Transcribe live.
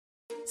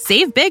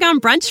Save big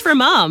on brunch for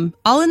mom,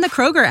 all in the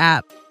Kroger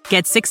app.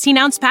 Get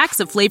 16-ounce packs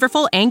of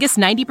flavorful Angus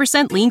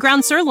 90% lean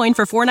ground sirloin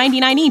for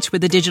 $4.99 each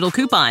with a digital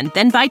coupon.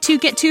 Then buy 2,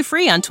 get 2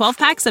 free on 12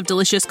 packs of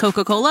delicious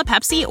Coca-Cola,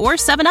 Pepsi, or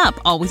 7-Up,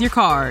 all with your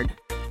card.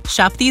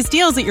 Shop these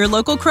deals at your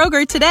local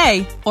Kroger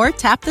today, or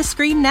tap the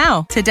screen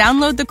now to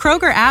download the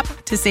Kroger app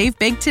to save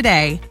big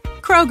today.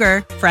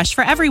 Kroger, fresh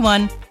for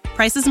everyone.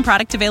 Prices and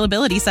product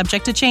availability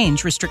subject to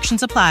change.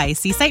 Restrictions apply.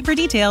 See site for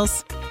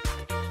details.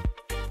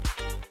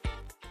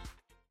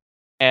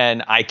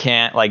 And I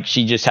can't, like,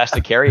 she just has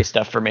to carry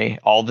stuff for me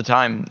all the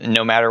time,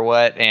 no matter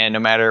what, and no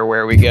matter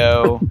where we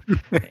go.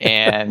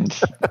 and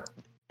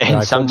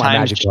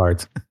sometimes,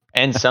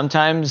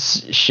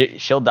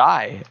 she'll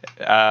die,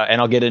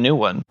 and I'll get a new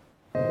one.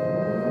 Interrupt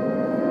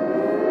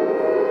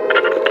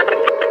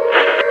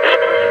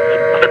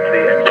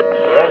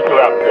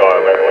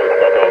your regularly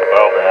scheduled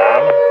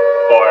program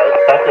for a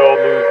special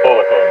news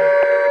bulletin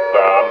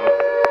from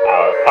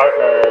our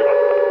partners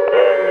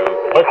in the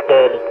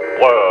Twisted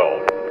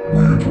World. We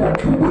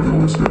interrupt your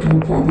regularly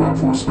scheduled program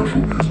for a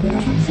special news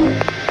bulletin from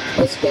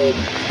Twisted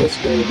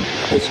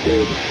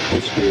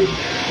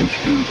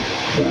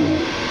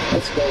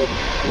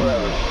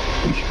World.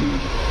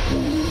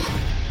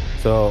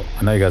 So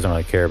I know you guys don't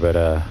really care, but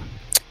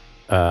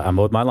I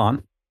mowed my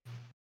lawn.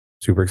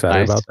 Super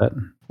excited about that.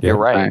 You're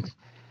right.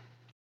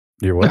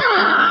 You're what?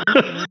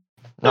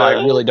 No,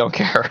 I really don't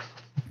care.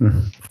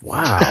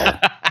 Wow.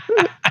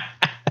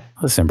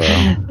 Listen, bro.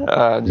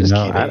 Just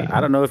kidding. I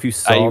don't know if you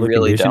saw the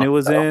really condition it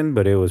was though. in,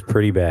 but it was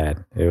pretty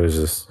bad. It was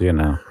just,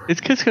 It's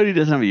because Cody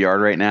doesn't have a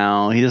yard right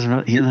now. He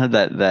doesn't have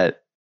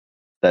that.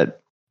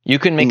 You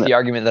can make the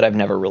argument that I've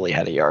never really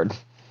had a yard.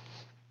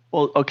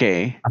 Well,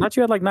 okay. I thought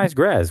you had like nice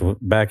grass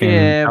back in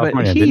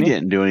California, but he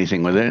didn't do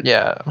anything with it.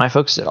 Yeah, my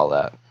folks did all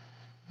that.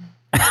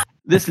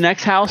 This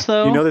next house,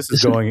 though. This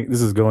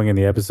is going in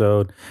the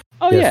episode.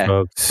 Oh yes, yeah,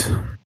 folks.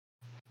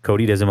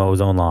 Cody doesn't mow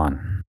his own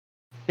lawn.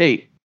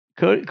 Hey,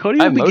 Cody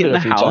will be getting a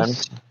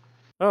house.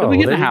 Oh, he'll be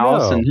getting a there you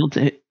house, go. and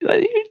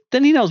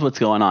then he knows what's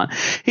going on.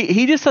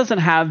 He just doesn't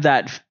have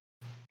that.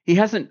 He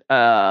hasn't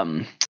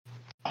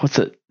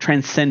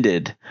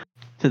transcended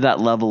to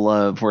that level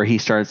of where he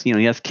starts.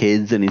 He has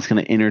kids, and he's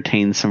going to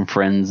entertain some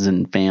friends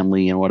and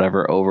family and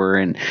whatever over.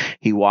 And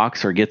he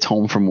walks or gets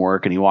home from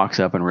work, and he walks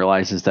up and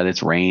realizes that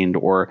it's rained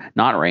or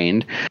not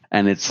rained,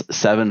 and it's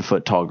 7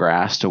 foot tall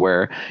grass. To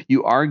where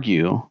you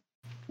argue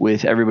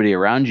with everybody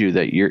around you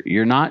that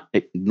you're not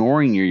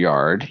ignoring your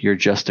yard, you're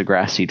just a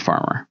grass seed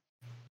farmer,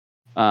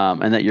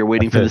 and that you're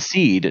waiting for the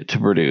seed to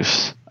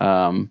produce,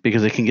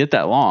 because it can get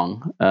that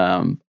long.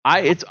 I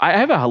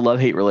have a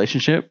love-hate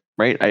relationship,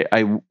 right?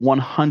 I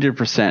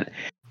 100%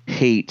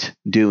 hate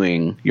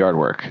doing yard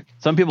work.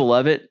 Some people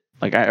love it.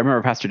 Like I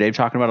remember Pastor Dave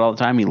talking about it all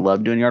the time. He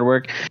loved doing yard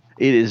work.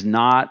 It is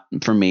not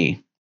for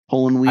me.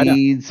 Pulling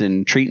weeds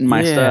and treating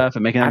my stuff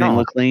and making everything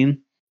look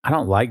clean. I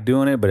don't like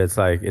doing it, but it's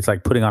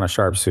like putting on a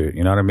sharp suit.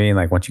 You know what I mean?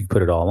 Like once you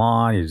put it all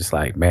on, you're just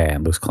like,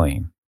 man, it looks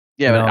clean.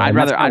 Yeah, but I'd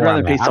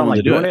rather pay someone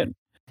to do it.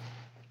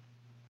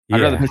 I'd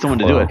rather pay someone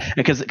to do it.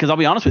 Because I'll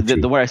be honest with you,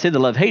 the way I say the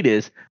love hate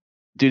is,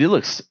 dude,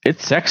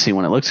 it's sexy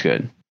when it looks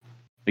good.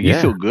 Like you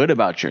feel good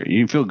about your place,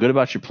 you feel good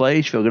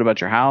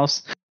about your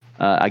house.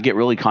 I get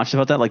really conscious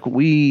about that. Like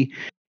we're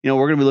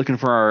going to be looking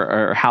for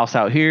our house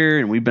out here,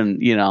 and we've been,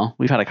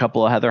 we've had a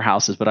couple of other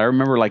houses, but I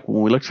remember like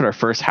when we looked at our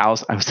first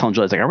house, I was telling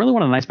Julie, I was like, I really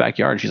want a nice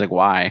backyard. And she's like,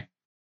 why? And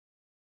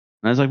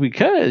I was like,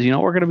 because,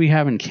 we're going to be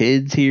having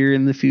kids here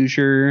in the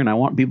future, and I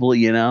want people,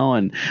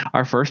 and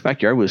our first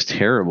backyard was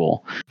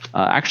terrible.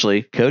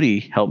 Actually,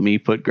 Cody helped me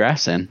put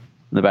grass in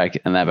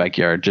that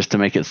backyard just to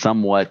make it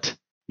somewhat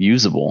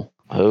usable.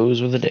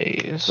 Those were the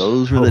days.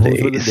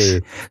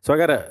 So I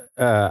gotta,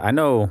 I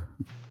know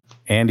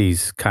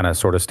Andy's kind of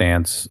sort of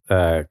stance.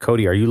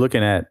 Cody, are you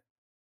looking at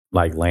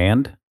like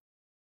land,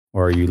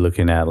 or are you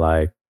looking at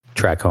like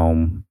track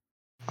home,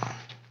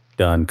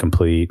 done,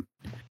 complete,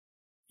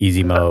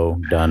 easy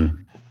mow,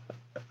 done?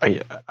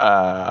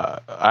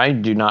 I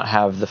do not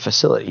have the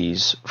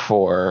facilities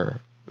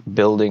for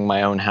building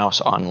my own house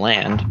on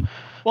land.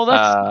 Well,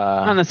 that's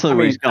not necessarily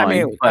where he's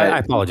going. I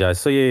apologize.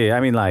 So yeah. I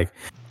mean, like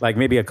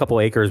maybe a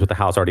couple acres with the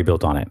house already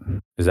built on it.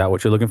 Is that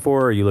what you're looking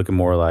for? Or are you looking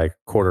more like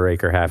quarter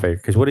acre, half acre?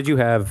 Because what did you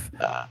have?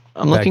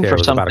 I'm looking for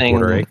something.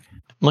 I'm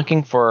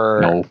looking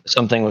for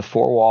something with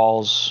 4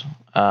 walls,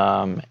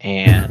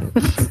 and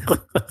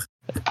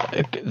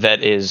that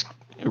is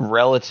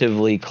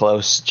relatively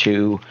close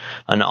to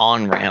an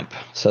on-ramp,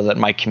 so that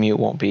my commute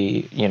won't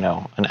be, an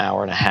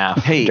hour and a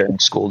half during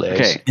school days.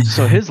 Okay,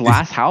 so his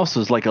last house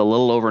was like a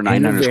little over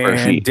 900 square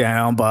feet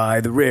down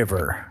by the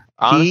river.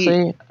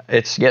 Honestly,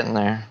 it's getting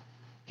there.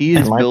 He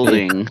is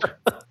building.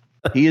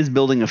 He is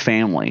building a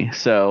family.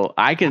 So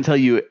I can tell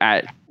you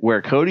at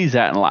where Cody's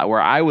at and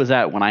where I was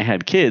at when I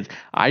had kids,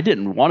 I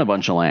didn't want a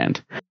bunch of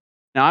land.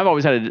 Now I've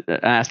always had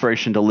an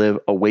aspiration to live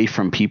away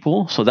from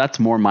people, so that's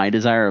more my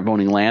desire of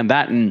owning land.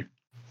 That, and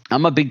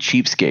I'm a big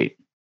cheapskate.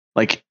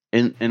 Like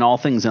in all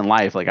things in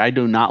life, like I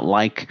do not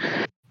like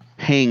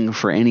paying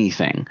for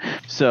anything.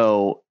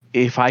 So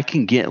if I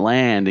can get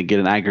land and get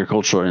an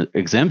agricultural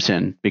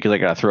exemption because I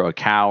got to throw a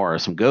cow or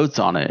some goats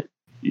on it,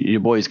 your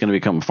boy's going to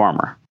become a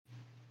farmer.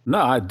 No,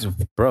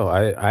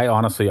 I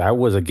honestly, I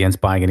was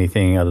against buying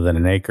anything other than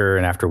an acre.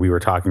 And after we were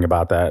talking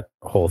about that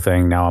whole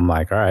thing, now I'm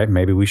like, all right,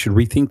 maybe we should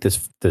rethink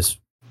this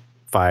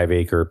 5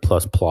 acre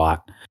plus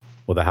plot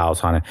with a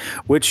house on it.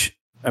 Which,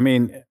 I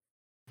mean,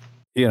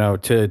 you know,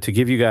 to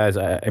give you guys,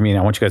 I mean,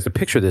 I want you guys to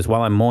picture this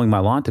while I'm mowing my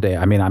lawn today.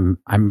 I mean,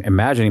 I'm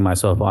imagining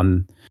myself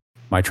on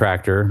my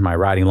tractor, my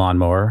riding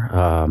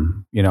lawnmower,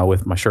 you know,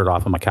 with my shirt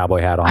off and my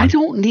cowboy hat on. I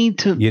don't need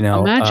to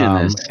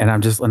imagine this.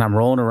 And I'm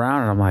rolling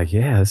around and I'm like,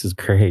 yeah, this is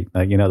great.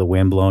 Like, you know, the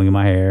wind blowing in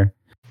my hair,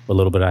 a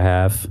little bit I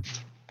have,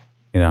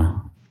 you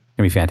know, it's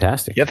gonna be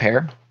fantastic. You have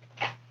hair?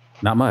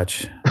 Not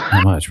much,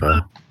 bro.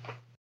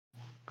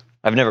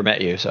 I've never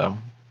met you, so.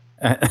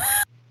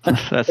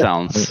 That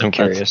sounds, I'm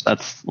curious.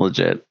 That's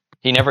legit.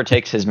 He never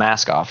takes his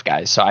mask off,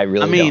 guys, so I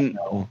really don't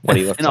know what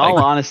he looks in like.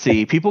 all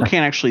honesty, people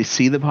can't actually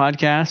see the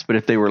podcast, but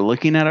if they were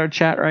looking at our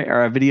chat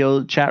our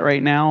video chat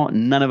right now,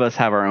 none of us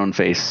have our own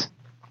face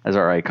as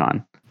our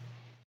icon.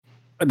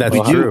 That's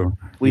true.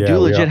 We do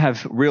legit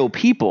have real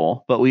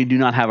people, but we do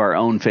not have our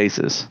own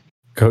faces.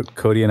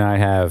 Cody and I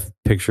have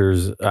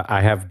pictures.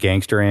 I have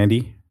Gangster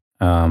Andy.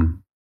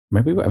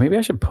 Maybe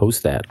I should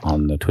post that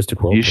on the Twisted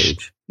World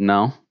page.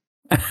 No,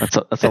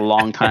 that's a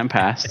long time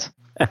past.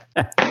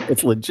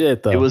 It's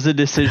legit though. It was a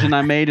decision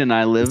I made, and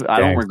I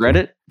don't regret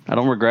it. I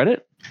don't regret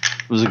it.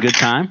 It was a good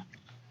time.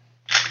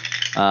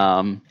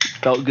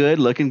 Felt good,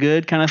 looking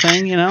good, kind of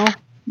thing. You know.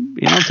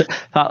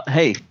 Thought,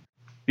 hey,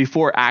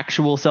 before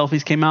actual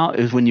selfies came out,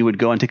 it was when you would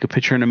go and take a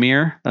picture in a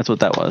mirror. That's what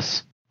that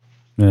was.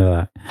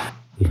 Yeah.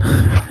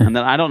 And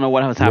then I don't know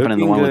what was happening in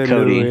the one with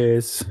Cody.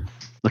 Lewis.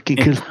 Looking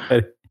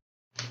good.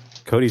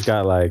 Cody's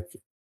got like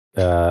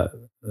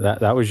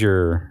that was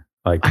your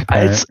like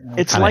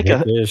it's like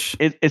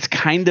it's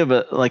kind of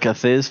like a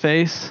Thiz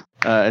face.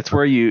 It's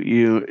where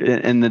you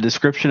in the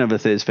description of a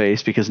Thiz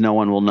face, because no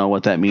one will know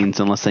what that means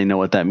unless they know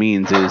what that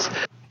means, is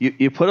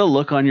you put a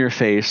look on your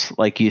face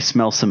like you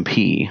smell some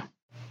pee.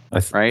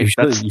 Right?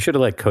 You should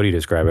have let Cody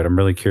describe it. I'm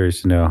really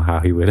curious to know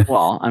how he would.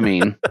 Well, I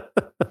mean,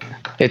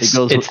 it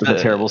goes with the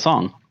terrible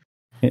song.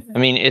 I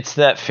mean, it's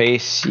that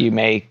face you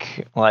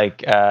make,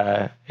 like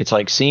it's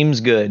like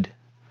seems good,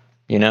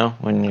 you know,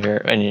 when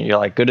you're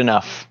like good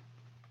enough.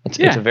 It's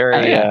a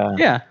very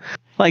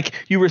like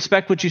you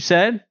respect what you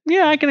said.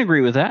 Yeah, I can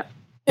agree with that.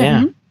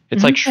 Yeah,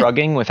 it's like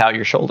shrugging without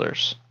your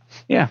shoulders.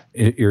 Yeah,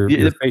 your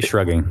face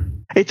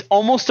shrugging. It's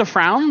almost a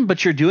frown,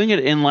 but you're doing it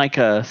in like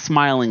a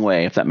smiling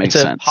way, if that makes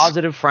sense. It's a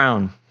positive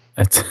frown.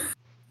 It's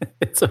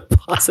a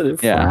positive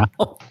frown.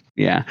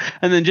 Yeah.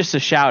 And then just a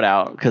shout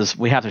out, because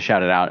we have to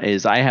shout it out,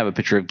 is I have a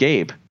picture of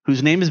Gabe,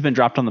 whose name has been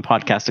dropped on the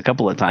podcast a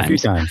couple of times. A few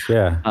times,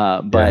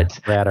 yeah. But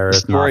the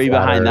story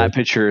behind that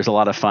picture is a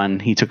lot of fun.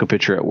 He took a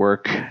picture at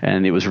work,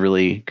 and it was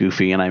really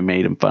goofy, and I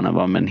made fun of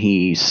him, and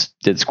he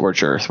did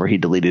Scorch Earth, where he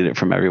deleted it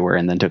from everywhere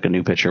and then took a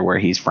new picture where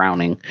he's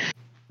frowning.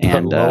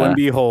 And lo and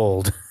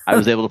behold, I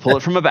was able to pull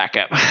it from a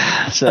backup.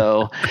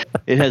 So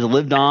it has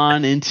lived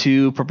on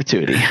into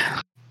perpetuity.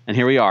 And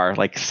here we are,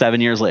 like 7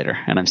 years later,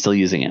 and I'm still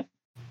using it.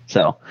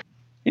 So,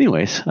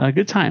 anyways,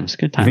 good times.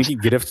 Good times.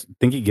 Think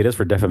he'd get us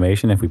for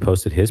defamation if we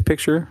posted his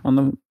picture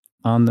on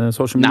the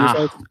social media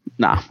sites?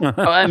 Nah.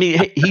 I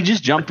mean, he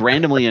just jumped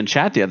randomly in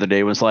chat the other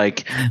day. Was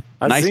like,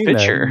 nice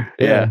picture.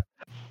 Yeah.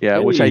 Yeah,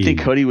 hey, which I think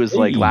Cody was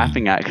like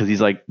laughing at, because he's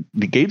like,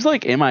 Gabe's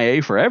like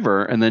MIA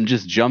forever, and then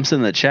just jumps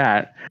in the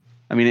chat.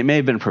 I mean, it may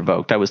have been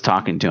provoked. I was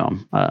talking to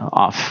him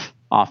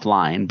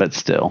offline, but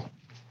still.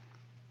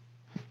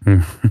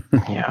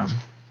 Yeah.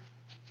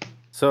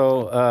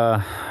 So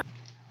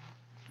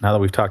now that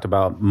we've talked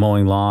about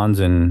mowing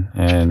lawns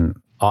and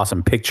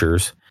awesome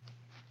pictures,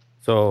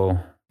 so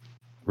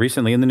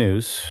recently in the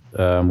news,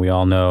 we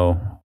all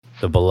know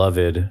the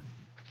beloved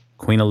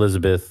Queen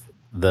Elizabeth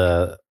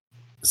II.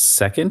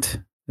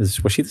 Was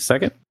she the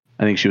second?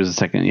 I think she was the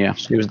second. Yeah,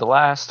 she was the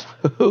last.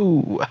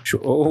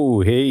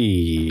 Oh,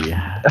 hey,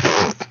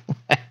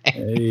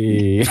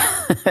 hey.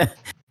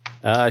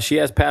 She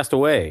has passed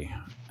away.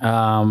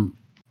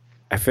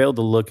 I failed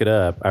to look it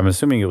up. I'm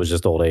assuming it was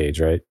just old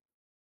age, right?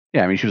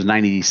 Yeah, I mean, she was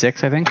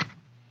 96, I think.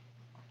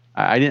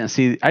 I guess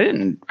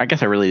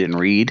I really didn't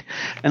read.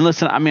 And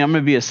listen, I mean, I'm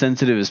going to be as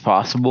sensitive as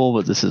possible,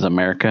 but this is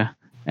America.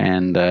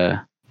 And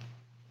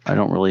I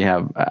don't really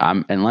have,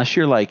 unless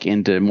you're like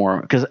into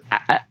more, because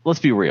let's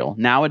be real.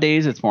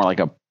 Nowadays, it's more like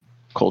a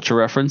culture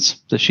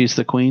reference that she's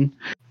the queen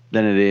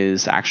than it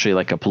is actually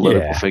like a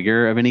political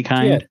figure of any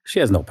kind. She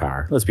has no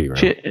power. Let's be real.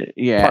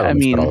 I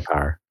mean, all the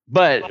power.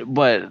 But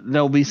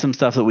there'll be some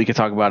stuff that we could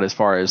talk about as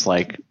far as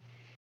like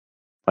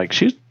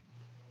she's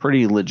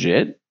pretty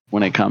legit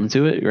when it comes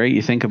to it, right?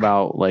 You think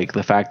about like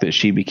the fact that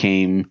she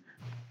became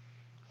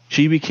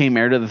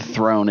heir to the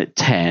throne at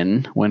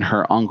 10 when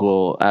her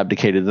uncle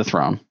abdicated the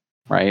throne,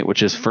 right?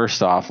 Which is,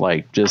 first off,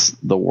 like just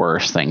the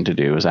worst thing to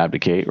do is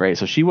abdicate, right?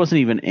 So she wasn't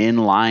even in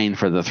line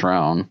for the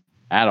throne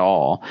at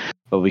all,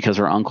 but because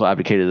her uncle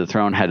abdicated the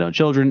throne, had no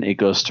children, it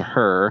goes to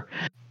her.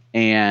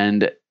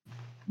 And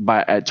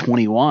at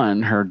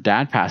 21, her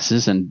dad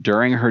passes, and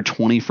during her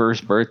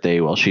 21st birthday,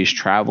 while she's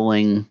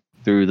traveling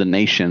through the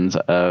nations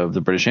of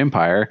the British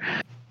Empire,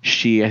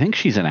 I think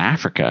she's in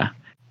Africa.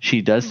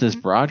 She does this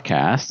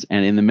broadcast,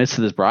 and in the midst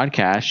of this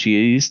broadcast,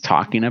 she's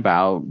talking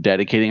about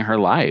dedicating her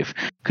life.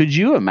 Could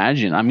you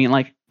imagine? I mean,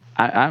 like,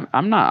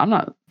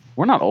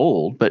 we're not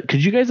old, but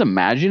could you guys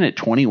imagine at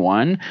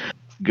 21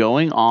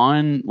 going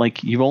on,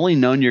 like, you've only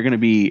known you're going to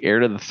be heir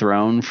to the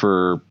throne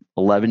for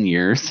 11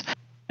 years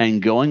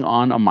and going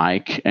on a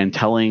mic and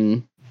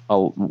telling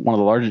one of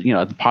the largest,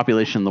 the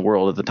population in the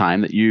world at the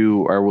time that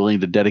you are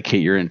willing to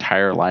dedicate your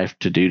entire life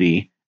to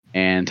duty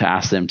and to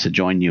ask them to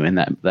join you in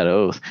that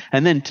oath,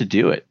 and then to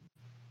do it,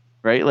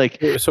 right? Like,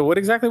 so what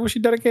exactly was she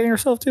dedicating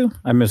herself to?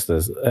 I missed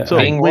this. So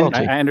I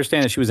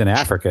understand that she was in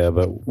Africa,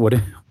 but what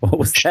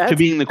was that? To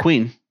being the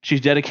queen. She's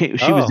dedicated.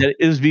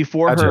 It was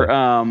before her.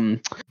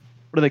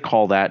 What do they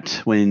call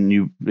that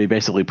when they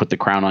basically put the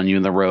crown on you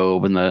in the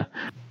robe and the?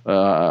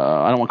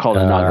 I don't want to call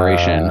it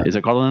inauguration. Is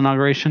it called an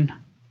inauguration?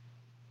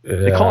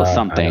 They call it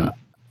something.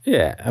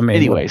 Yeah, I mean,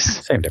 anyways,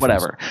 same difference.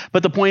 Whatever.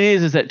 But the point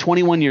is that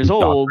 21 years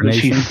old,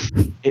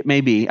 it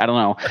may be, I don't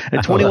know.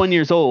 At 21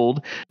 years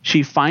old,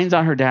 she finds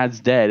out her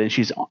dad's dead, and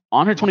she's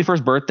on her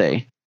 21st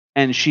birthday,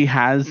 and she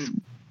has,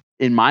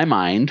 in my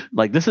mind,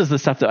 like, this is the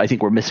stuff that I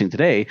think we're missing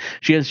today.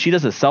 She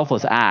does a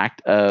selfless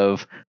act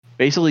of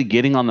basically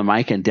getting on the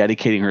mic and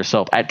dedicating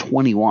herself at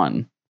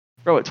 21.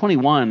 Bro, at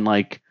 21,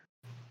 like,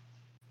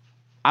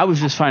 I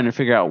was just trying to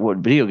figure out what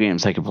video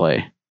games I could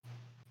play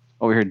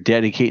over here,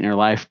 dedicating her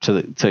life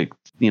to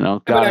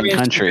God and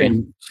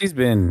country. She's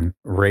been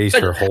raised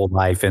her whole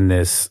life in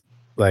this.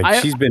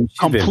 Like, she's been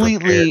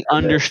completely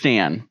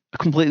understand.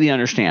 Completely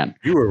understand.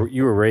 You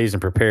were raised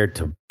and prepared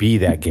to be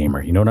that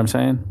gamer. You know what I'm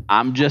saying?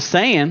 I'm just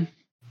saying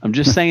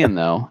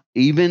though.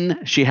 Even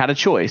she had a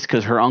choice,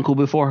 because her uncle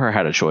before her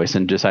had a choice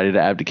and decided to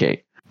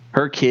abdicate.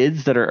 Her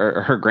kids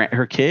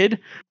her kid.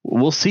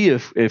 We'll see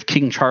if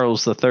King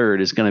Charles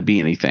III is going to be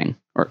anything,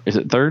 or is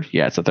it third?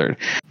 Yeah, it's a third.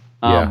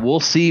 We'll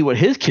see what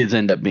his kids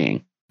end up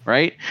being,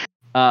 right?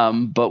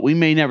 But we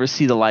may never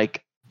see the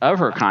like of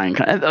her kind.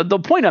 The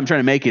point I'm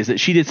trying to make is that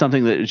she did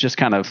something that is just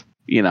kind of,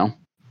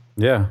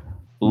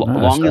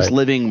 longest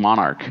living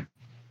monarch.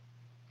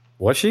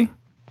 Was she?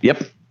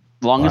 Yep.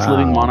 Longest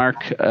living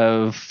monarch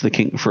of the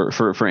king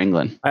for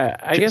England.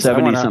 I guess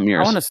 70 some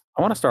years.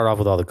 I want to start off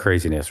with all the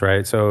craziness,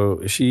 right?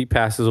 So she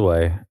passes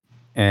away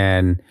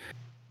and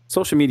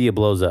social media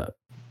blows up,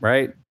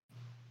 right?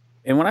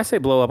 And when I say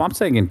blow up, I'm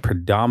saying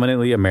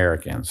predominantly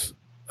Americans.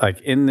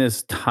 Like, in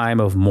this time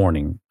of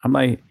mourning, I'm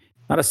like,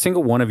 not a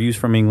single one of you's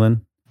from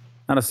England.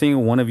 Not a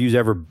single one of you's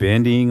ever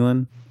been to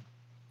England.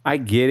 I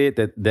get it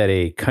that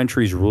a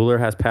country's ruler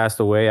has passed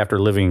away after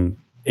living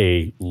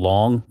a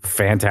long,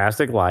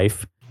 fantastic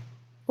life.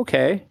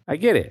 Okay, I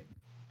get it.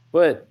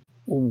 But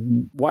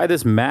why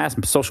this mass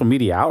social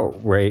media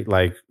outrage?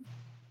 Like,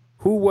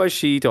 who was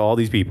she to all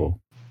these people?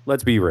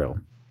 Let's be real.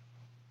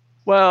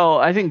 Well,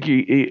 I think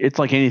it's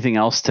like anything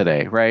else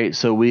today, right?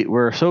 So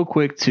we're so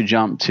quick to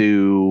jump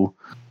to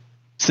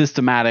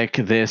systematic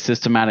this,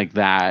 systematic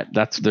that.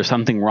 There's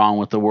something wrong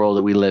with the world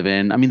that we live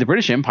in. I mean, the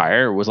British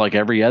Empire was like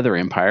every other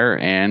empire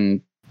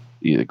and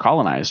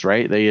colonized,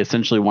 right? They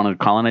essentially wanted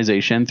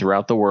colonization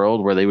throughout the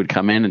world, where they would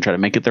come in and try to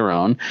make it their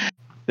own.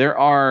 There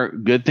are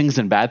good things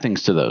and bad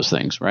things to those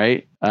things,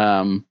 right?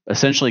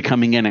 Essentially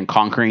coming in and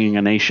conquering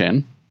a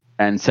nation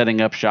and setting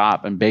up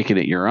shop and making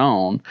it your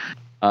own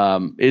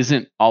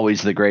isn't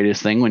always the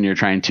greatest thing when you're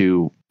trying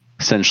to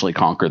essentially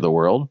conquer the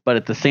world. But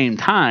at the same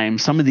time,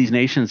 some of these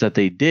nations that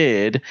they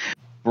did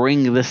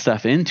bring this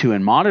stuff into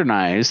and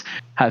modernize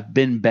have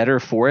been better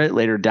for it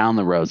later down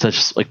the road, such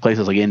as like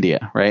places like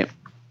India, right?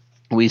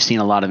 We've seen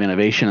a lot of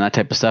innovation and that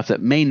type of stuff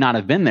that may not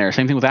have been there.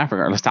 Same thing with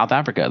Africa or South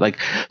Africa. Like,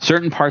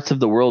 certain parts of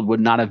the world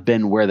would not have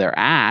been where they're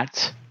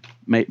at,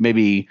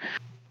 maybe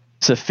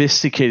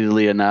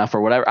sophisticatedly enough or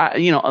whatever.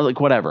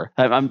 Like whatever.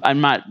 I'm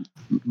not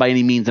by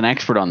any means an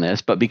expert on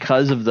this, but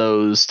because of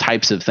those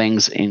types of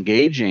things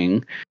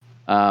engaging,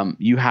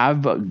 you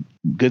have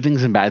good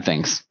things and bad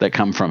things that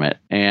come from it.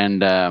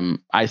 And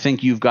I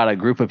think you've got a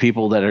group of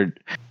people that are,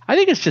 I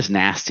think it's just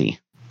nasty.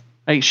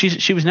 Like,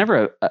 she was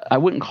never I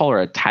wouldn't call her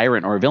a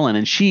tyrant or a villain,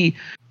 and she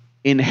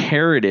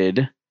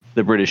inherited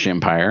the British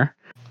Empire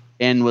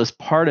and was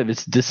part of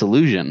its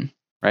dissolution,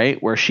 right?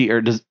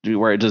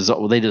 They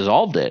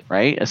dissolved it,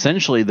 right?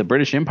 Essentially, the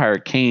British Empire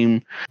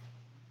came.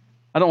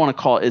 I don't want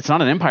to call it's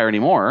not an empire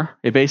anymore.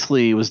 It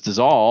basically was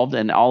dissolved,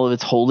 and all of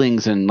its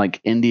holdings in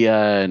like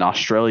India and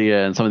Australia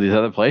and some of these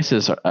other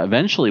places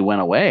eventually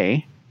went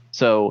away.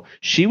 So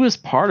she was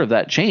part of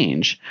that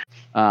change,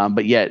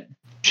 but yet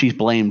she's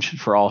blamed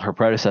for all her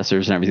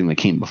predecessors and everything that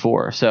came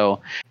before. So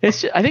I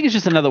think it's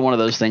just another one of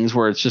those things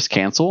where it's just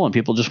cancel, and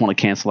people just want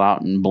to cancel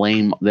out and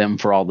blame them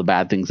for all the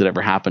bad things that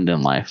ever happened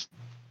in life.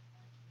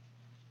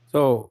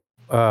 So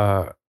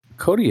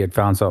Cody had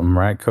found something,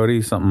 right?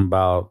 Cody, something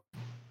about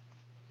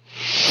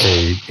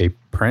a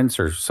prince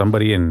or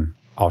somebody in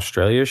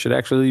Australia should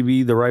actually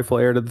be the rightful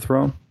heir to the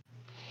throne.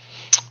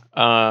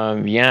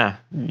 Yeah,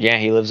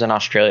 he lives in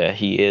Australia.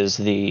 He is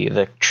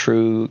the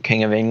true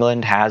King of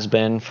England, has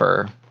been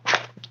for,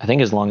 I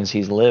think, as long as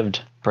he's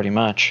lived, pretty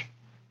much.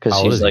 Because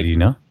How old is he? Do you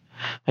know?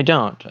 I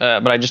don't,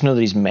 but I just know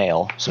that he's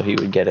male, so he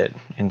would get it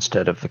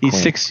instead of the Queen.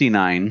 He's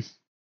 69.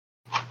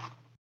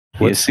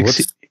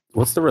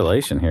 What's the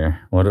relation here?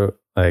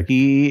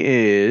 He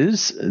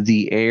is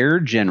the heir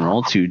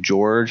general to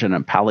George and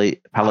a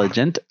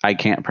Plantagenet. I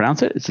can't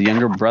pronounce it. It's the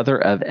younger brother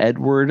of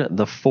Edward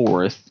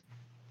IV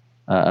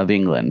of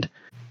England.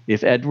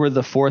 If Edward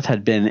IV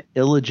had been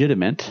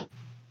illegitimate,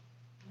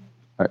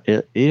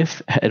 and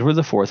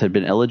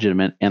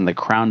the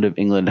crown of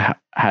England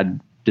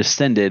had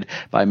descended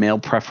by male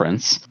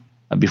preference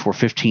before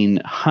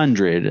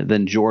 1500,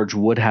 then George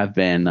would have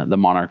been the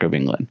monarch of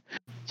England.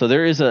 So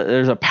there's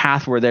a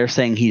path where they're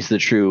saying he's the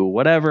true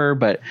whatever,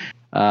 but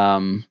I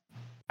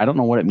don't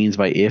know what it means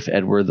by if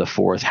Edward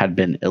IV had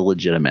been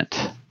illegitimate.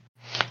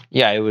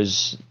 Yeah, it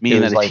was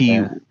meaning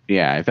that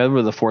if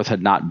Edward IV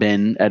had not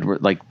been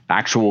Edward, like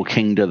actual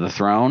king to the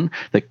throne,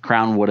 the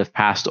crown would have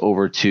passed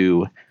over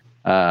to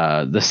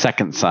the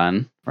second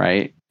son,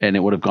 right? And it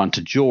would have gone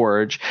to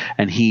George,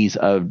 and he's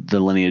of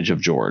the lineage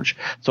of George.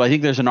 So I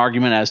think there's an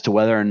argument as to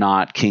whether or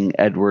not King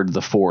Edward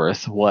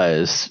IV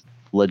was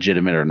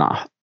legitimate or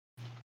not.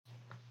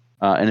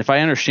 And if I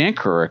understand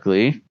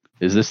correctly,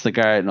 is this the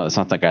guy? No, it's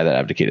not the guy that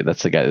abdicated.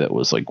 That's the guy that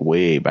was like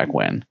way back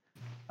when.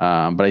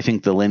 But I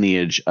think the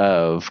lineage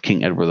of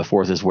King Edward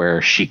IV is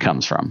where she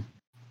comes from.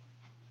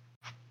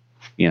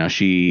 You know,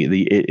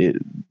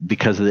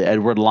 because of the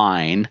Edward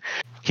line,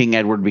 King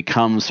Edward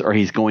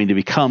he's going to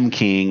become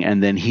king,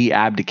 and then he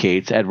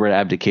abdicates. Edward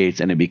abdicates,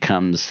 and it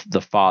becomes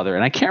the father.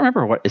 And I can't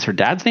remember, what is her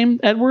dad's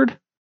name? Edward,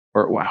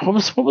 or what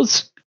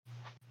was?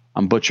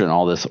 I'm butchering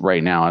all this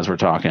right now as we're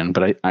talking,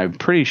 but I'm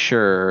pretty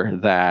sure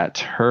that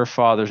her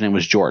father's name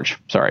was George.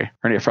 Sorry,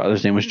 her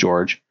father's name was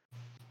George,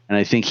 and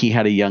I think he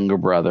had a younger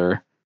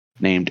brother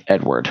named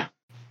Edward.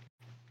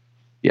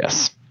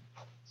 Yes.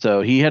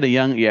 So he had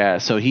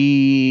so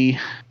he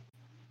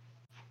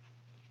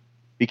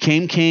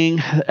became king.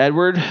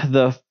 Edward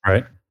the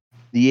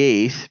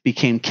Eighth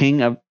became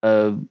king of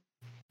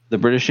the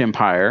British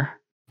Empire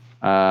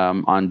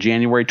on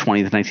January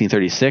 20th,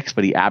 1936,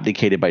 but he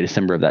abdicated by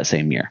December of that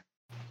same year.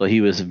 So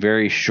he was a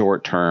very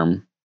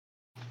short-term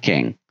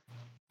king,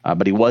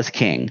 but he was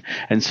king.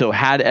 And so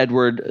had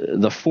Edward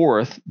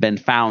IV been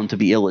found to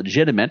be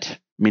illegitimate,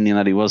 meaning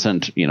that he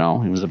wasn't, he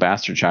was a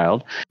bastard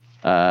child,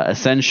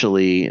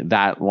 essentially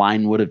that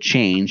line would have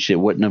changed. It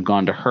wouldn't have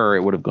gone to her.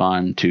 It would have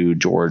gone to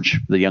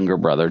George, the younger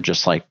brother,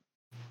 just like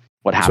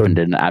what happened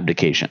in the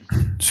abdication.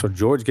 So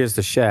George gets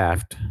the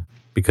shaft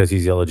because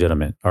he's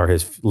illegitimate, or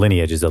his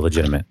lineage is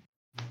illegitimate.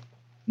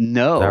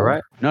 No. Is that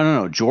right?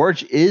 No.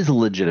 George is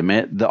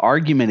legitimate. The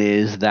argument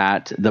is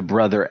that the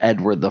brother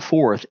Edward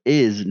IV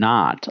is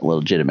not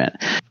legitimate.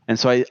 And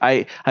so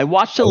I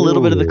watched a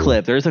little bit of the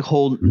clip. There's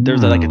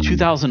like a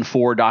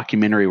 2004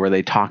 documentary where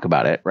they talk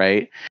about it,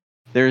 right?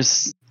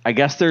 There's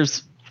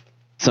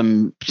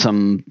some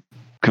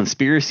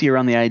conspiracy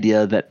around the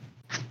idea that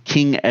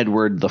King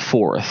Edward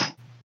IV,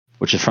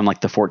 which is from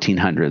like the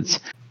 1400s,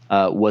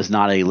 was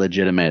not a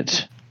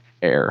legitimate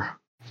heir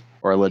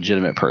or a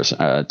legitimate person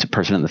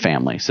in the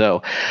family.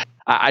 So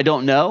I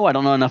don't know. I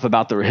don't know enough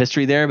about the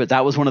history there, but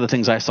that was one of the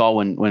things I saw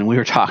when we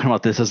were talking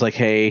about this. Is like,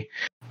 hey,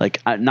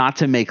 not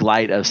to make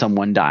light of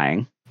someone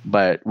dying,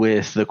 but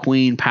with the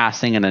queen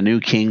passing and a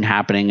new king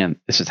happening, and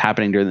this is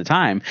happening during the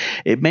time,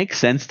 it makes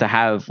sense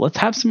to let's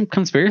have some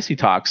conspiracy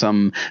talk,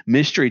 some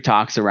mystery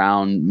talks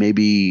around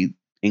maybe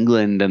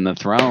England and the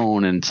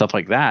throne and stuff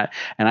like that.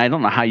 And I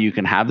don't know how you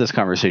can have this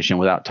conversation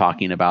without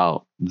talking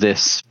about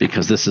this,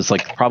 because this is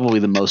like probably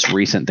the most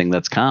recent thing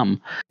that's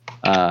come,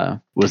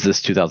 was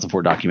this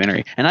 2004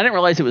 documentary. And I didn't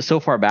realize it was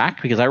so far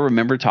back, because I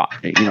remember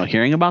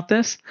hearing about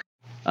this,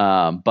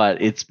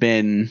 but it's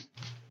been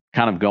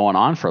kind of going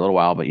on for a little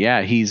while. But yeah,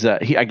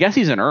 I guess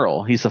he's an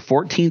earl. He's the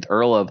 14th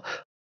Earl of,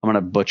 I'm going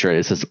to butcher it.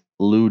 It says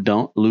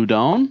Loudon,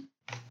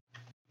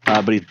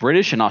 but he's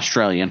British and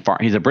Australian.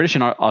 He's a British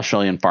and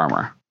Australian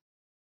farmer.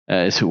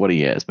 Is what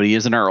he is, but he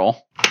is an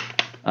earl.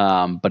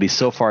 But he's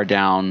so far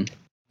down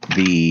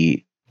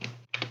the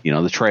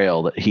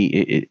trail that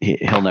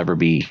he'll never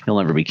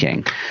be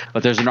king.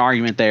 But there's an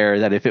argument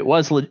there that if it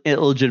was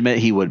illegitimate,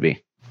 he would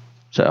be.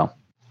 So,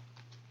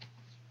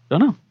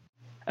 don't know.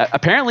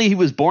 Apparently, he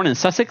was born in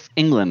Sussex,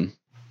 England,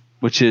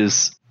 which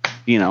is,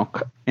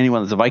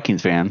 anyone that's a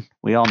Vikings fan,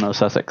 we all know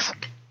Sussex.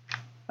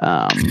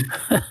 That's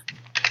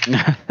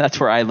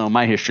where I know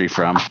my history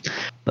from,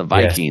 the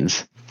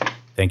Vikings. Yes.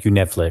 Thank you,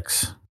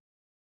 Netflix.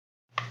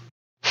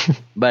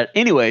 But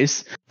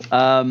anyways, there's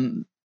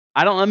not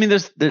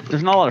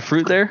a lot of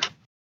fruit there,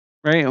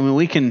 right? I mean,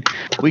 we can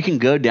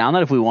go down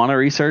that if we want to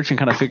research and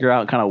kind of figure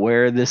out kind of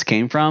where this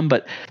came from.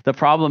 But the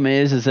problem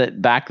is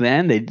that back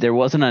then there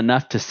wasn't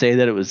enough to say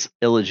that it was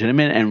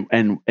illegitimate,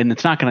 and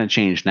it's not going to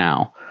change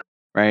now,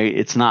 right?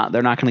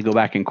 They're not going to go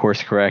back and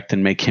course correct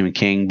and make him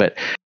king. But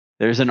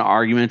there's an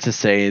argument to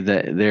say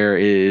that there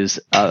is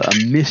a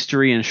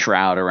mystery and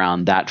shroud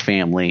around that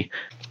family,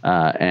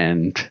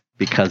 and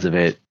because of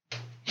it,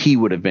 he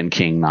would have been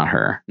king, not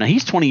her. Now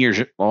he's 20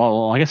 years.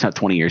 Well, I guess not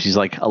 20 years. He's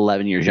like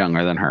 11 years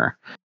younger than her.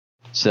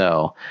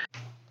 So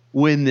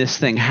when this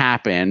thing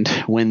happened,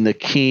 when the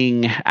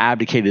king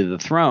abdicated the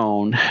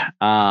throne,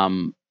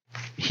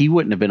 he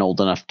wouldn't have been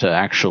old enough to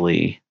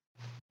actually.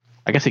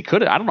 I guess he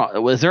could have. I don't know.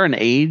 Was there an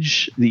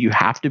age that you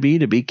have to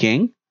be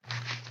king?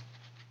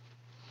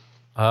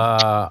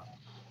 I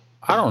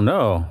don't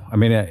know. I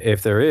mean,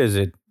 if there is,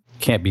 it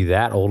can't be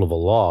that old of a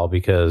law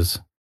because,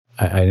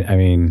 I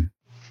mean,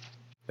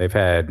 they've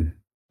had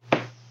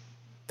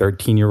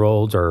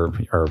 13-year-olds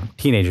or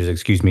teenagers,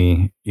 excuse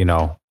me,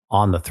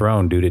 on the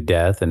throne due to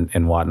death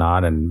and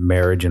whatnot and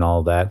marriage and all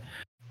of that.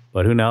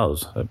 But who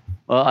knows?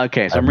 Well,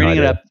 okay, so I'm reading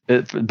it up.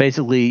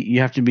 Basically, you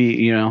have to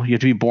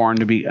be born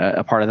to be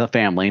a part of the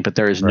family, but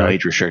there is no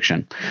age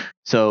restriction.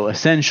 So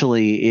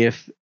essentially,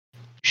 if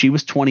she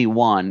was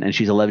 21 and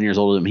she's 11 years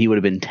older than him, he would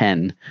have been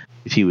 10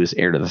 if he was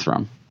heir to the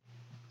throne.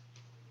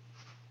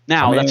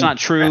 Now, that's not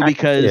true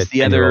because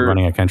the other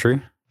running a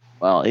country.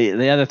 Well,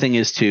 the other thing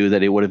is too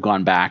that it would have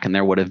gone back and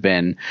there would have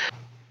been,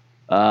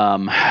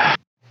 well,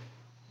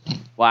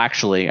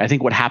 actually, I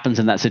think what happens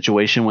in that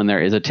situation when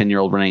there is a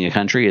 10-year-old running a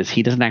country is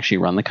he doesn't actually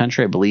run the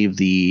country. I believe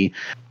the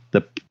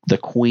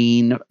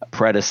queen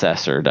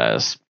predecessor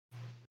does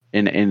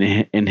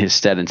in his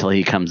stead until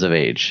he comes of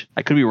age.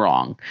 I could be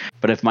wrong,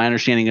 but if my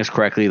understanding is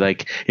correctly,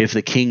 like if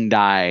the king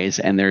dies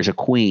and there's a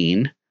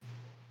queen,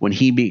 when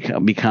he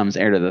becomes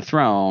heir to the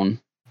throne,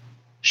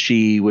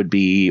 she would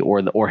be,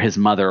 or his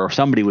mother or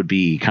somebody would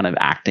be kind of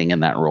acting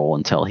in that role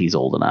until he's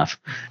old enough,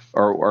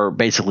 or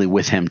basically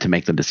with him to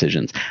make the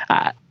decisions.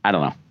 I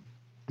don't know.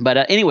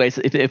 But anyways,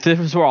 if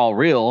this were all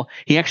real,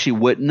 he actually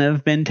wouldn't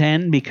have been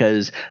 10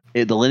 because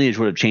the lineage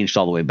would have changed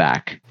all the way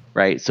back,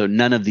 right? So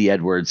none of the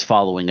Edwards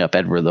following up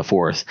Edward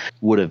IV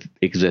would have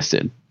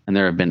existed, and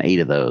there have been 8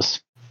 of those.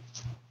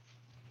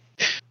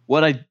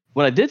 What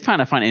I did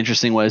find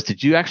interesting was,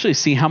 did you actually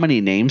see how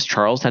many names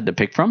Charles had to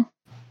pick from?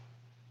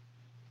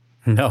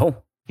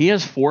 No. He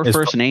has 4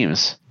 first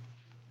names.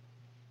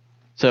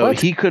 So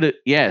what? He could have,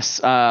 yes.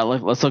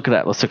 Let's look at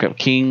that. Let's look up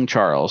King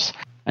Charles.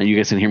 And you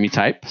guys can hear me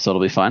type, so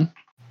it'll be fun.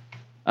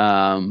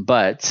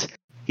 But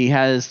he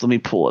has, let me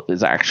pull up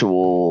his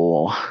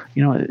actual,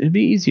 it'd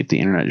be easy if the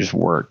internet just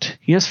worked.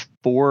 He has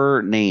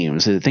 4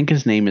 names. I think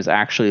his name is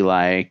actually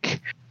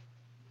like,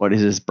 what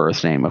is his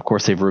birth name? Of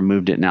course, they've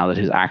removed it now that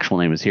his actual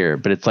name is here.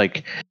 But it's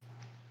like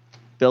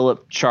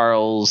Philip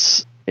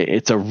Charles.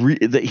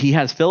 He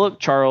has Philip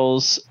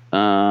Charles.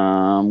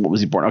 What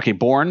was he born? Okay,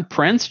 born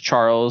Prince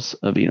Charles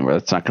of Edinburgh.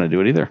 That's not going to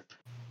do it either.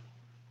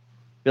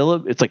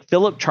 It's like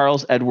Philip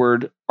Charles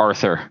Edward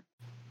Arthur.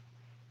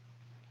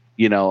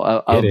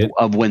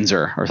 Of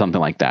Windsor or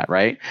something like that,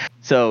 right?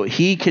 So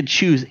he could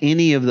choose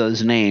any of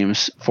those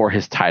names for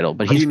his title,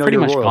 but he's pretty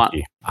much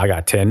gone. I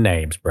got 10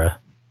 names, bruh.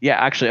 Yeah,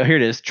 actually, here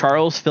it is.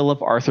 Charles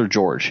Philip Arthur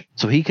George.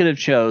 So he could have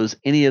chose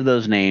any of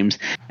those names,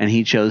 and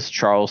he chose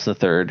Charles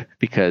III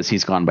because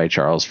he's gone by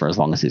Charles for as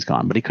long as he's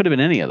gone. But he could have been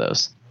any of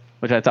those,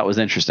 which I thought was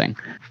interesting.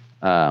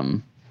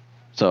 So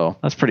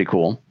that's pretty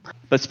cool.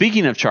 But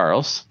speaking of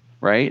Charles,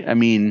 right? I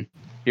mean,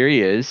 here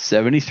he is,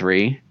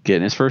 73,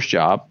 getting his first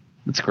job.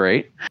 That's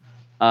great.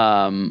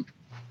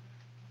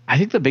 I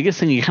think the biggest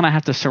thing you kind of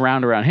have to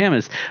surround around him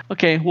is,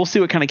 okay, we'll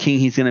see what kind of king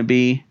he's going to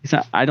be.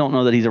 I don't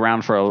know that he's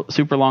around for a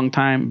super long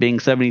time,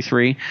 being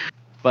 73,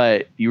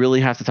 but you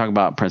really have to talk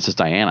about Princess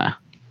Diana.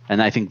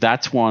 And I think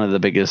that's one of the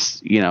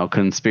biggest,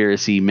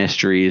 conspiracy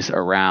mysteries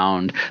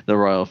around the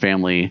royal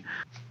family,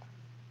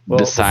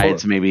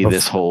 besides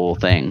this whole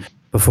thing.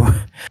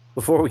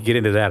 Before we get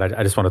into that,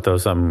 I just want to throw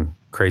something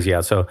crazy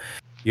out. So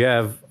you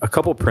have a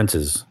couple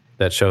princes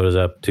that showed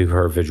up to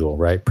her vigil,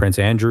 right? Prince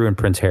Andrew and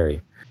Prince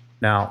Harry.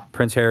 Now,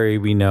 Prince Harry,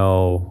 we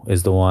know,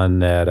 is the one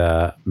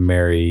that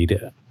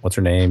married, what's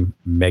her name?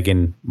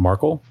 Meghan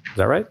Markle. Is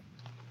that right?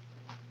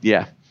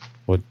 Yeah.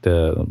 What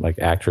the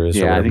actress?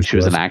 Yeah, I think she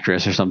was an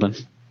actress or something.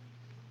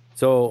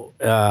 So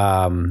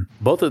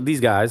both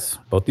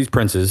these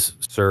princes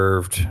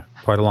served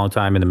quite a long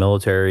time in the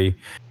military,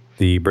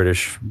 the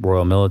British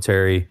Royal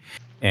Military.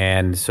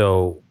 And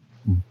so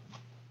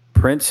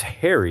Prince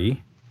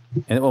Harry,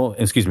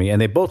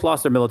 and they both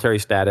lost their military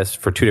status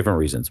for 2 different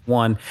reasons.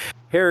 One,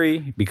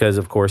 Harry, because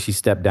of course he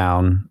stepped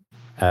down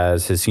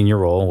as his senior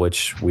role,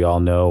 which we all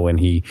know when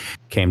he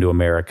came to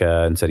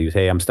America and said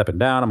hey, I'm stepping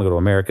down, I'm gonna go to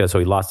America. So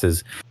he lost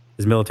his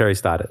military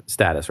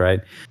status,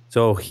 right?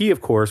 So he,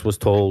 of course, was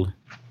told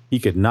he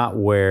could not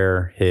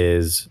wear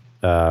his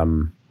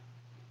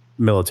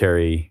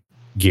military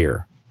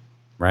gear,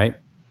 right?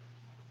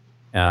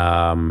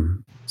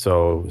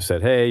 So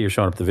said, hey, you're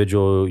showing up to the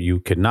vigil.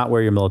 You could not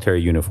wear your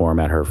military uniform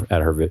at her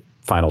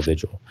final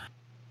vigil.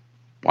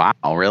 Wow,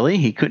 really?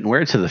 He couldn't wear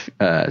it to the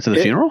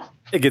funeral?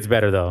 It gets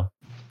better though.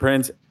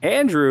 Prince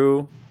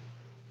Andrew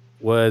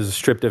was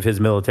stripped of his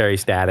military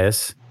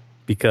status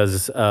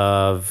because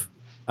of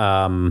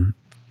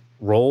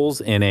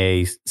roles in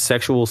a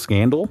sexual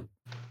scandal.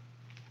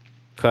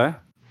 Okay,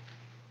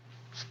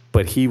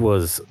 but he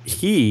was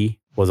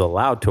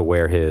allowed to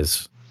wear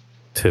his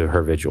to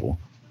her vigil.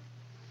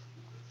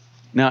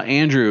 Now,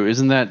 Andrew,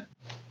 isn't that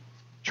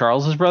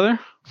Charles's brother?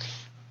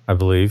 I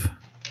believe.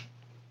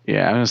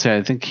 Yeah, I was gonna say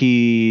I think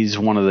he's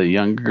one of the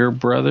younger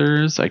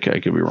brothers. I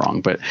could be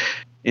wrong, but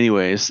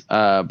anyways,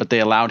 but they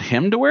allowed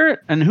him to wear it.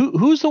 And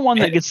who's the one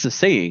that gets to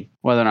say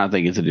whether or not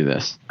they get to do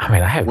this? I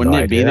mean, I have Wouldn't no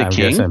it idea. be the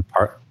king?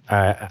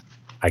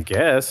 I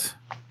guess,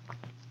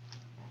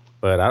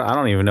 but I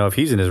don't even know if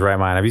he's in his right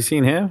mind. Have you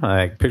seen him?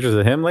 Like pictures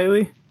of him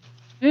lately?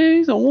 Yeah,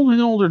 he's old. He's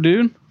an older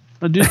dude.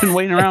 The dude's been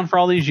waiting around for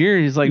all these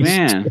years. He's like,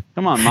 man,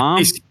 come on, mom.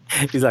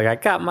 He's like, I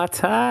got my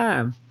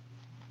time.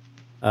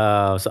 So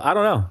I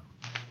don't know.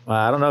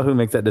 I don't know who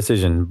makes that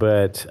decision,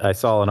 but I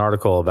saw an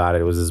article about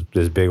it. It was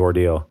this big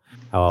ordeal.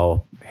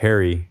 How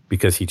Harry,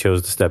 because he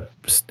chose to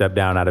step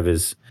down out of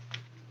his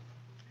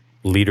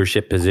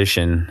leadership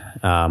position,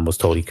 was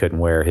told he couldn't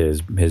wear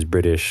his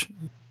British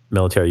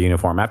military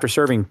uniform after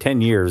serving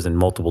 10 years in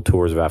multiple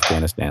tours of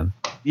Afghanistan.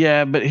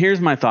 Yeah, but here's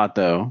my thought,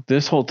 though.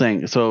 This whole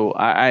thing. So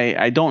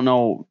I don't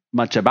know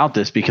much about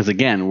this because,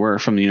 again, we're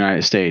from the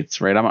United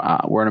States, right?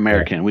 We're an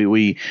American. Yeah.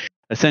 We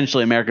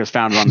essentially, America's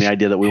founded on the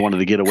idea that we wanted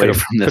to get away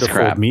from this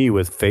crap. Fooled me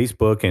with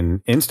Facebook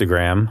and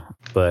Instagram,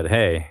 but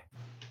hey.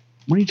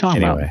 What are you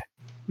talking about? What are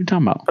you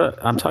talking about?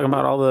 I'm talking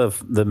about all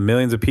the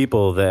millions of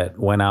people that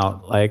went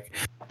out like,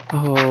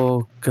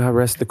 oh, God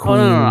rest the Queen.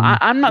 Oh, no.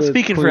 I'm not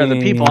speaking for other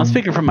people. I'm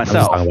speaking for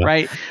myself,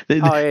 right?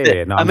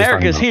 No,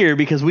 America's here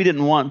because we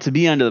didn't want to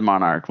be under the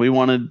monarch. We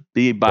want to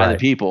be by the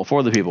people,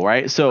 for the people,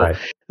 right? So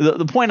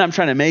the point I'm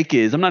trying to make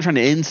is I'm not trying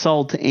to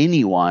insult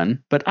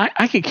anyone, but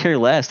I could care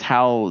less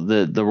how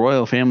the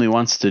royal family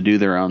wants to do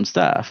their own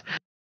stuff.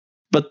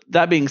 But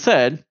that being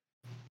said,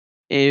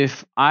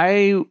 if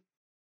my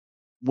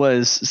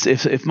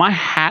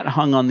hat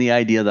hung on the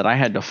idea that I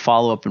had to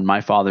follow up in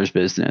my father's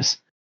business,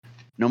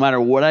 no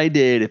matter what I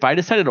did, if I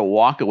decided to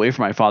walk away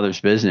from my father's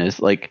business,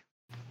 like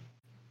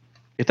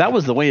if that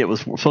was the way it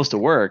was supposed to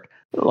work,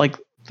 like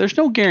there's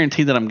no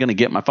guarantee that I'm going to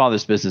get my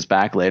father's business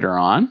back later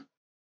on.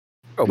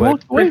 Oh,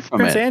 but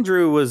Prince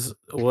Andrew was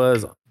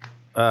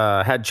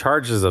had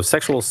charges of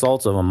sexual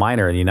assault of a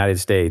minor in the United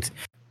States,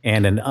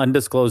 and an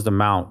undisclosed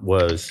amount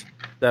was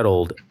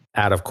settled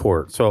out of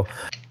court. So,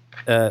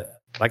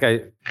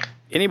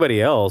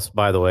 anybody else,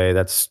 by the way,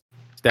 that's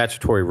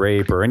statutory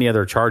rape or any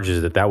other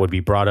charges that would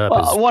be brought up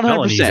as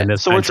 100%. In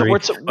this country. We're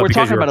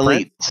talking about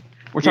elites.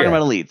 We're talking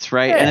about elites,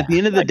 right? Yeah, and at the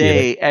end of the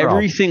day,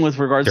 everything with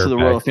regards to the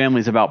royal family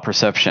is about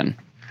perception.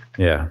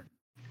 Yeah.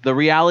 The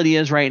reality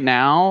is right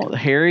now,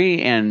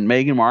 Harry and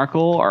Meghan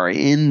Markle are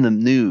in the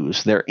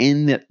news. They're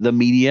in the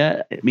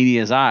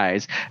media's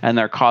eyes, and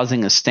they're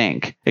causing a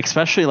stink,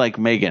 especially like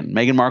Meghan.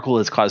 Meghan Markle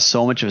has caused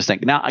so much of a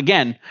stink. Now,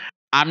 again,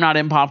 I'm not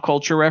in pop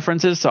culture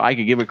references, so I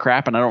could give a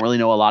crap, and I don't really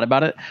know a lot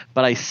about it.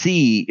 But I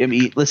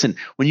mean, listen,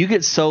 when you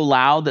get so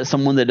loud that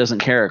someone that doesn't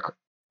care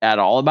at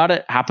all about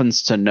it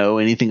happens to know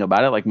anything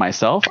about it, like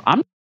myself,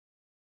 I'm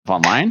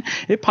online.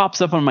 It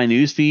pops up on my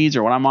news feeds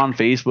or when I'm on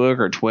Facebook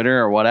or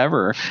Twitter or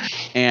whatever,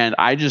 and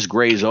I just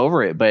graze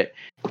over it. But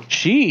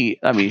she's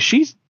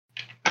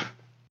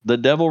the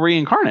devil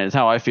reincarnate is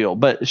how I feel.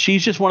 But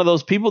she's just one of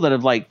those people that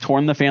have like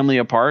torn the family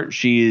apart.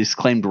 She's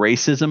claimed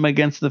racism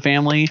against the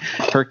family.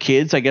 Her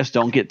kids, I guess,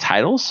 don't get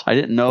titles. I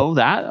didn't know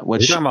that. Are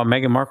you talking about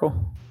Meghan Markle?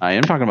 I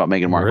am talking about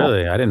Meghan Markle.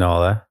 Really? I didn't know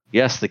all that.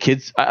 Yes, the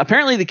kids.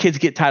 Apparently, the kids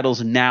get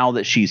titles now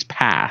that she's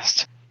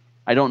passed.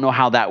 I don't know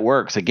how that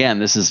works. Again,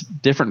 this is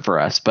different for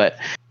us, but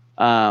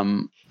I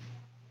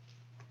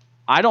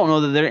don't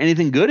know that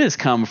anything good has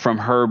come from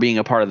her being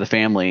a part of the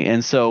family.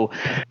 And so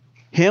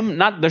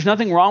there's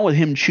nothing wrong with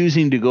him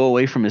choosing to go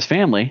away from his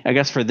family. I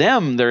guess for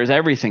them, there's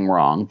everything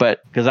wrong,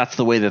 but because that's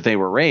the way that they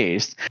were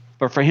raised.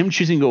 But for him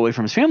choosing to go away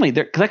from his family,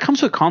 because that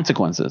comes with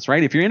consequences,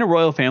 right? If you're in a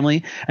royal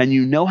family and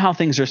you know how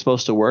things are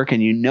supposed to work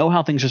and you know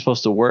how things are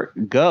supposed to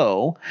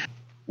go,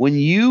 when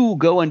you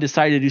go and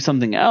decide to do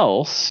something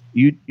else,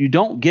 you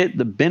don't get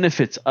the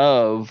benefits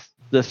of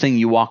the thing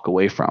you walk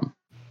away from,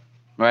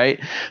 right?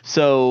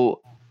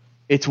 So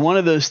it's one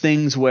of those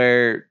things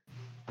where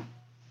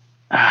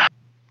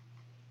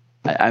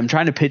I'm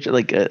trying to picture,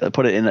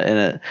 put it in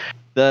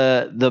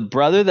the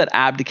brother that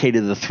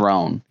abdicated the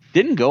throne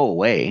didn't go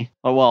away.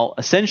 Well,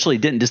 essentially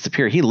didn't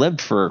disappear. He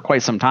lived for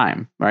quite some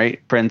time, right?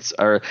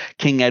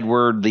 King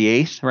Edward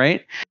VIII,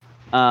 right?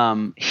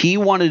 He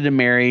wanted to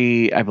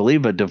marry, I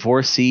believe, a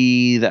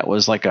divorcee that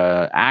was like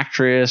a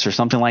actress or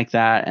something like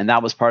that. And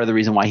that was part of the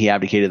reason why he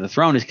abdicated the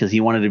throne, is because he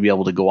wanted to be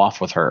able to go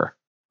off with her.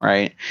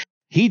 Right.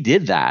 He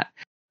did that.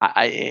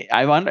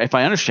 If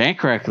I understand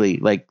correctly,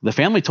 like the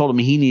family told him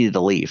he needed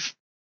to leave.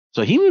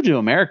 So he moved to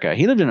America.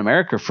 He lived in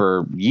America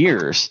for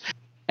years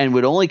and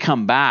would only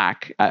come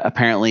back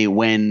apparently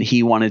when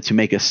he wanted to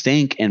make a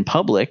stink in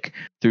public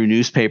through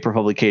newspaper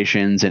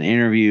publications and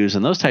interviews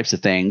and those types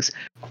of things.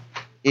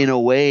 In a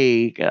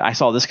way, I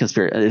saw this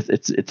conspiracy.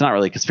 It's not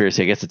really a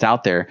conspiracy. I guess it's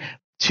out there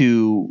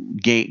to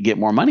get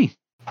more money,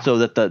 so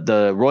that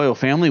the royal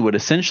family would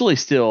essentially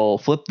still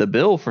flip the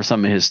bill for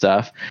some of his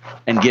stuff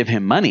and give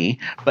him money.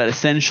 But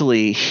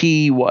essentially,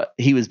 he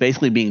was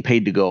basically being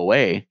paid to go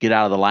away, get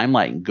out of the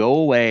limelight, and go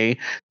away,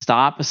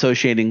 stop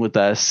associating with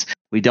us.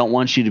 We don't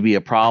want you to be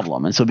a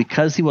problem. And so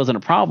because he wasn't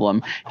a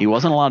problem, he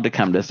wasn't allowed to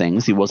come to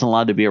things. He wasn't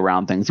allowed to be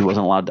around things. He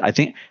wasn't allowed to,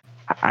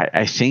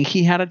 I think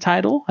he had a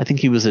title. I think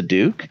he was a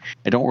duke.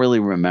 I don't really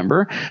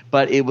remember.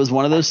 But it was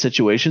one of those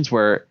situations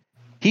where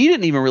he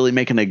didn't even really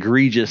make an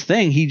egregious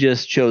thing. He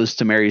just chose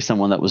to marry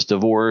someone that was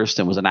divorced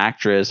and was an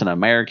actress and an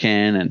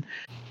American. And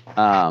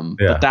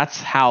but that's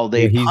how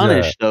they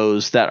punish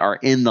those that are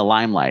in the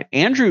limelight.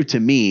 Andrew, to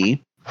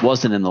me,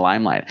 wasn't in the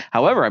limelight.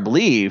 However, I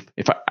believe,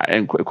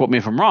 and quote me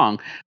if I'm wrong,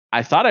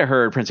 I thought I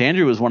heard Prince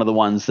Andrew was one of the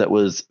ones that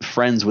was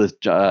friends with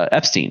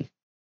Epstein.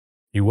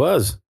 He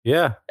was,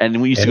 yeah.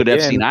 And we used to go to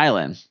Epstein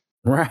Island.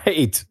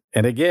 Right.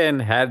 And again,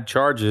 had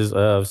charges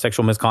of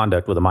sexual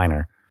misconduct with a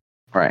minor.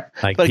 Right.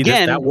 Like, but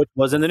again, that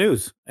was in the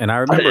news. And I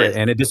remember it,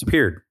 and it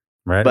disappeared.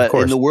 Right. But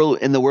in the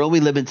world we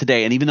live in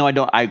today, and even though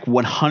I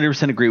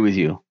 100% agree with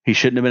you, he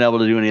shouldn't have been able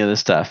to do any of this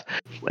stuff.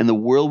 In the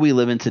world we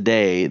live in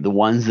today, the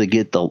ones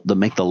that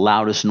make the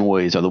loudest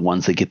noise are the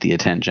ones that get the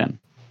attention.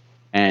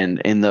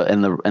 And in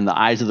the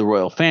eyes of the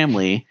royal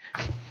family,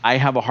 I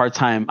have a hard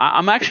time.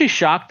 I'm actually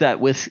shocked that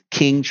with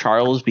King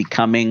Charles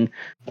becoming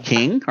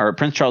king, or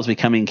Prince Charles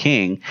becoming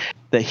king,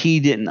 that he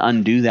didn't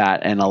undo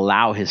that and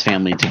allow his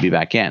family to be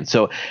back in.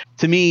 So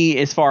to me,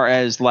 as far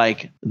as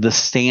like the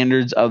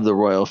standards of the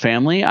royal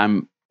family,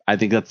 I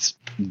think that's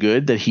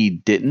good that he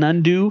didn't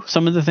undo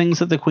some of the things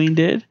that the Queen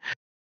did,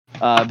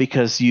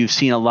 because you've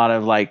seen a lot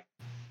of like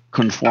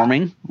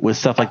conforming with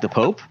stuff like the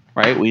Pope.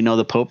 Right. We know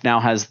the Pope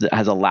now has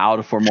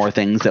allowed for more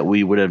things that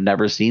we would have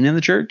never seen in the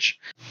church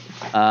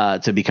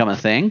to become a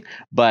thing.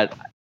 But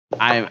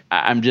I'm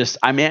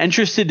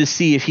interested to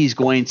see if he's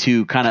going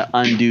to kind of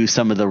undo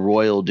some of the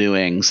royal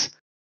doings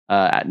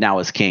now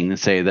as king and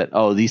say that,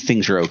 oh, these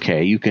things are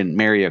OK. You can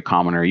marry a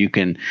commoner.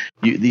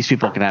 These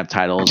people can have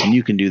titles, and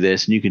you can do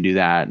this and you can do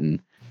that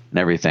and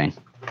everything.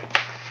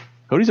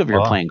 Cody's over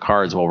here playing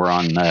cards while we're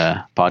on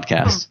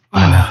podcast.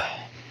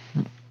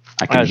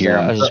 I can hear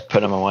him. I just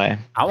put him away.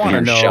 I want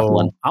to know.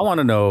 Shuffling. I want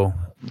to know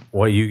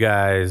what you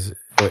guys.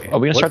 Are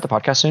we gonna start the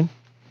podcast soon?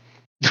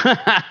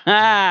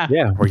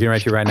 Yeah, we're getting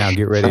ready to right now.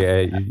 Get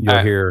ready. You'll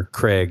hear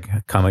Craig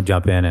come and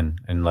jump in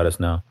and let us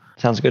know.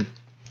 Sounds good.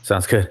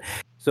 Sounds good.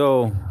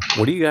 So,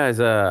 what do you guys?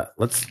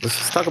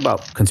 Let's talk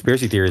about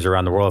conspiracy theories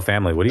around the royal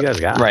family. What do you guys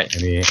got? Right.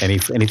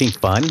 Anything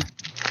fun?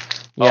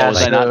 Yeah,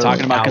 was I not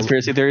talking about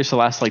conspiracy theories for the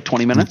last like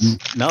 20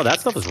 minutes? No, that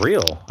stuff is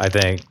real. I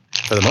think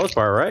for the most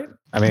part, right?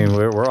 I mean,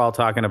 we're all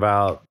talking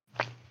about.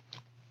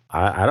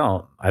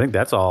 I think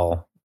that's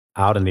all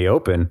out in the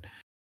open.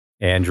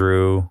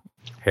 Andrew,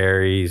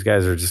 Harry, these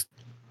guys are just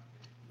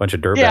a bunch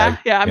of dirtbags.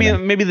 Yeah. I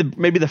mean, maybe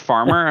the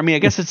farmer. I mean, I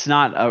guess it's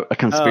not a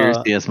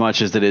conspiracy as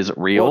much as it is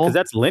real. Because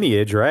that's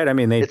lineage, right? I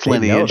mean, they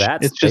know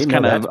that. It's just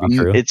kind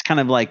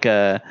of like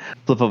a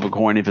flip of a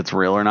coin if it's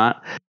real or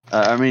not.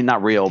 I mean,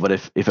 not real, but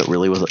if it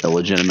really was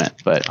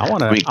illegitimate. But I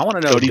want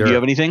to know. Cody, do you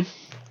have anything?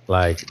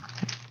 Like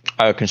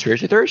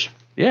conspiracy theories?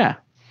 Yeah.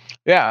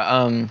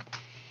 Yeah.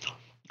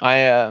 I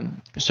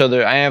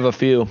have a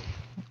few.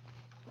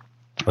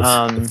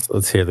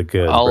 Let's hear the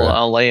good.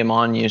 I'll lay them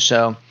on you.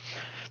 So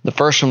the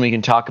first one we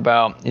can talk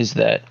about is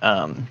that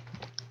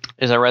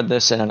is I read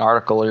this in an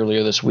article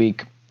earlier this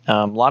week.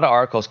 A lot of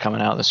articles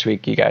coming out this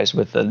week, you guys,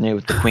 with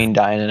the Queen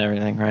dying and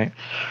everything, right?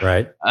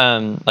 Right.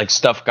 Like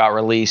stuff got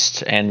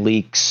released and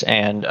leaks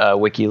and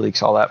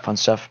WikiLeaks, all that fun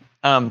stuff.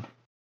 So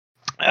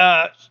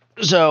I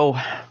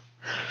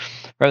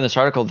read in this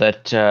article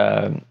that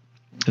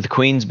the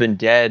Queen's been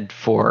dead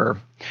for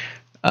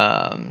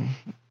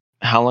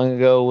how long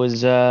ago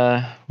was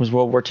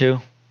World War II?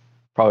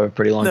 Probably a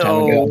pretty long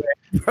time ago.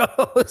 Bro,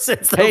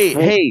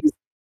 hey,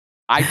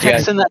 I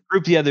texted in that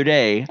group the other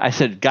day. I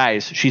said,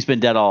 guys, she's been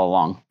dead all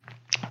along.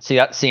 See,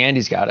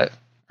 Andy's got it,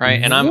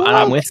 right? And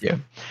I'm with you.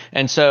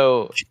 And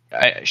so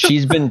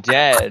she's been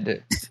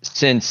dead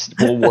since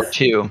World War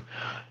II.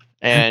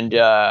 And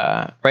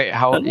right,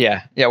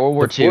 World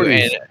War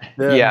II. And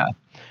yeah.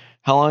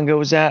 How long ago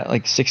was that?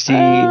 Like 60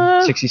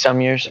 some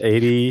years?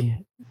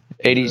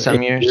 80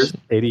 some years?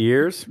 80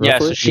 years?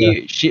 Roughly?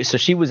 Yeah, so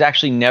she was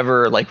actually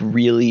never like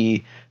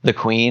really the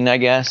queen, I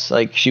guess.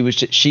 Like so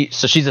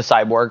she's a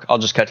cyborg. I'll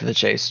just cut to the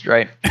chase,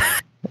 right?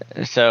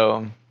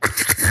 So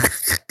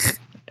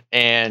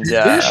and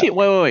didn't she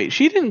wait.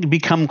 She didn't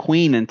become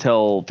queen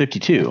until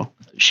 52.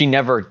 She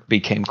never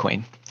became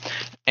queen.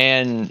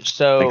 And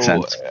so makes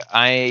sense.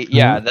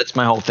 That's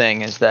my whole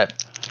thing is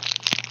that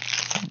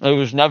it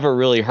was never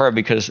really her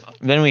because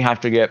then we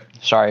have to get.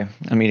 Sorry,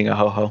 I'm eating a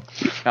ho-ho.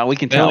 We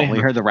can tell. We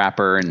heard the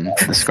wrapper and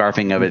the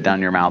scarfing of it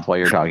down your mouth while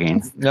you're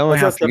talking. No,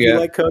 what's that stuff you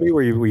like, Cody?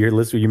 Where you're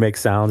listening, you make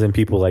sounds and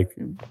people like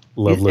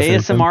love listening.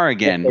 ASMR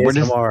again.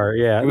 ASMR,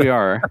 yeah, we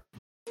are.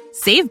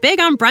 Save big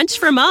on brunch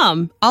for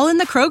mom, all in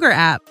the Kroger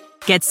app.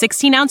 Get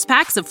 16-ounce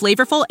packs of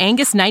flavorful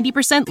Angus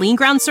 90% lean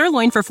ground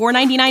sirloin for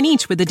 $4.99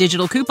 each with a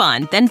digital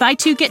coupon. Then buy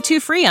 2, get 2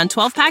 free on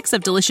 12 packs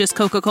of delicious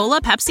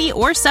Coca-Cola, Pepsi,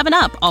 or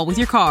 7-Up, all with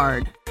your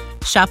card.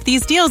 Shop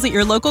these deals at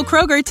your local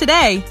Kroger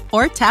today,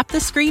 or tap the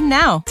screen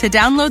now to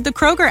download the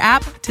Kroger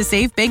app to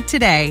save big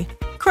today.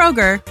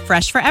 Kroger,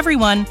 fresh for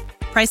everyone.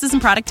 Prices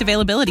and product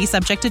availability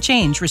subject to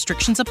change.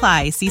 Restrictions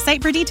apply. See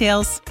site for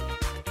details.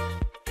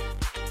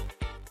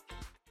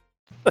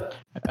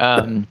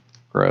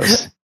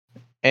 Gross.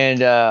 And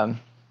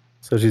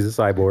So she's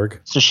a cyborg.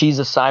 so she's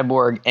a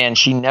cyborg, and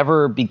she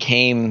never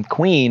became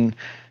queen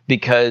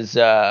because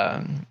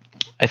I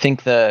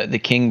think the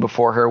king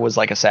before her was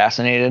like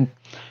assassinated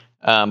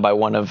by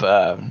one of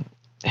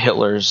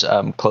Hitler's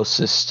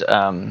closest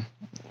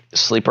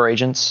sleeper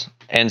agents,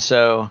 and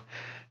so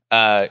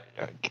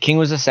king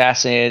was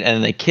assassinated,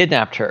 and they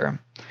kidnapped her.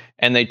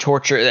 And they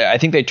tortured. I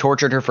think they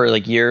tortured her for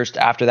like years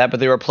after that, but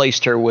they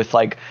replaced her with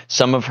like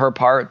some of her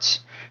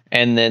parts,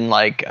 and then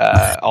like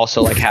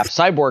also like half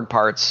cyborg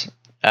parts,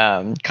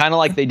 kind of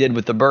like they did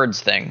with the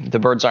birds thing. The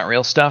birds aren't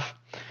real stuff,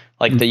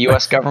 like the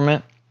U.S.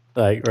 government,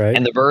 Like, right?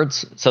 and the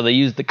birds. So they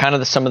use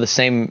some of the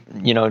same,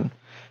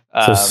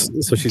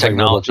 so she's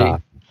technology. like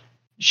RoboCop.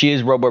 She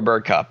is Robo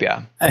Bird Cop,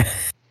 yeah.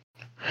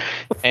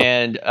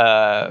 And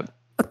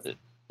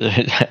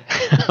what's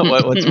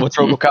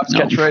RoboCop's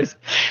catchphrase?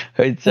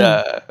 It's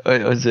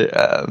what was it?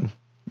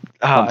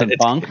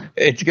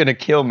 It's gonna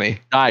kill me.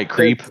 Die,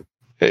 creep.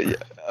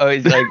 Oh,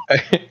 he's like,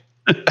 I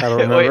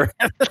don't remember.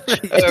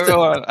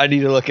 Hold on, I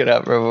need to look it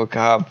up.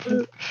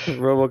 RoboCop.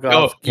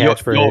 RoboCop's Yo,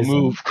 catchphrase.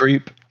 move,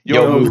 creep.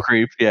 Yo, move,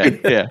 creep. Yeah.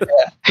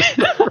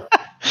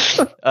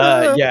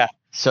 Yeah.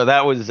 So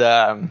that was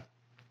that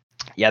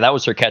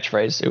was her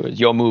catchphrase. It was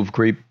 "Yo, move,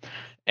 creep,"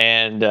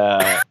 and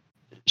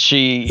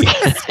she.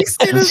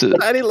 See this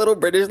tiny little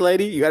British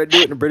lady? You got to do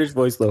it in a British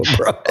voice, though,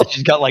 bro.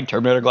 She's got like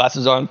Terminator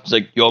glasses on. It's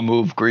like "Yo,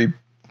 move, creep,"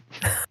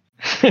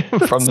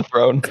 from the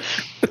throne.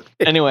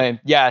 Anyway,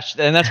 yeah,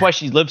 and that's why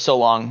she lived so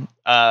long.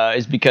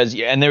 Is because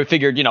and they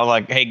figured,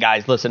 like, hey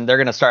guys, listen, they're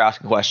gonna start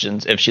asking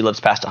questions if she lives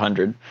past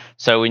 100.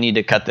 So we need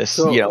to cut this.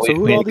 So, so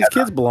who do all these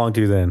kids belong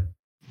to then?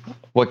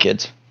 What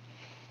kids?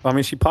 I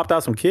mean, she popped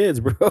out some kids,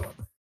 bro.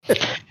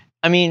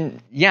 I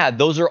mean, yeah,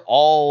 those are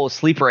all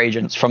sleeper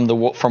agents from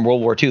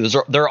World War II.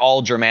 They're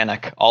all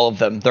Germanic, all of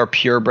them. They're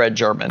purebred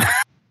German.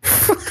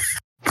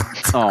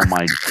 Oh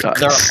my god!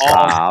 They're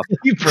all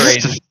sleeper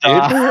agents.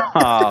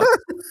 Stop.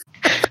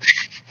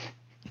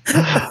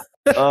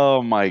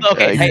 Oh my god!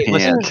 Okay, hey,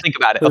 listen, think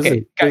about it.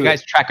 Okay,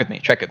 guys, track with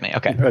me.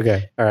 Okay.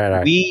 Okay. All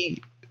right.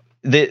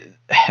 The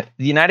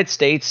United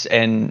States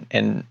and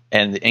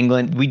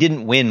England, we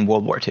didn't win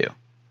World War II.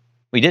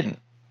 We didn't.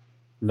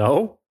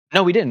 No,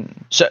 we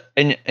didn't. So,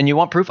 and you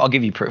want proof? I'll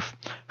give you proof.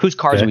 Whose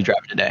cars are we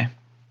driving today?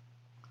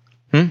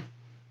 I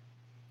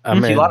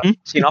mean,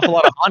 See an awful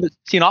lot of Hondas.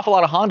 See an awful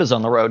lot of Hondas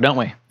on the road, don't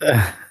we?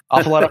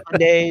 Awful lot of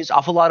Hyundais.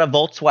 Awful lot of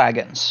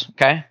Volkswagens.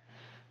 Okay.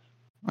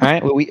 All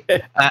right. Well,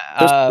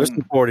 there's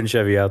some Ford and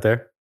Chevy out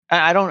there.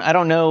 I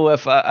don't know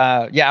if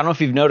I don't know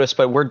if you've noticed,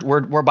 but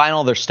we're buying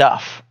all their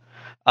stuff.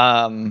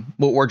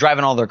 We're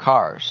driving all their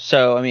cars.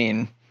 So I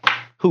mean,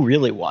 who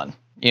really won?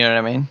 You know what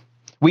I mean?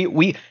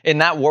 We in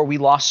that war we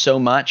lost so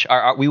much.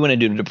 We went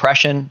into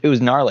depression. It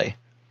was gnarly.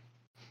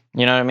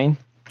 You know what I mean?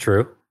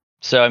 True.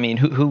 So I mean,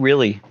 who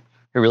really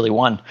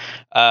won?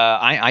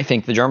 I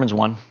think the Germans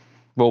won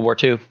World War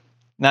II.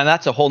 Now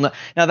that's a whole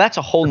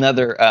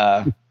nother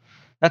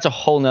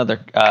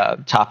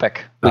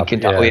topic. We can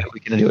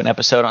do an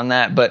episode on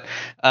that. But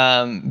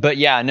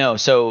yeah, no.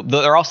 So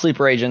they're all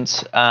sleeper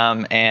agents,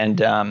 and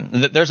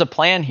there's a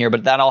plan here,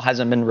 but that all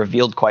hasn't been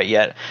revealed quite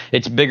yet.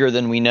 It's bigger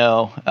than we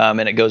know,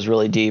 and it goes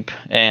really deep.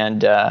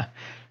 And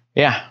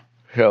yeah,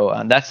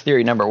 so that's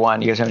theory number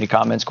one. You guys have any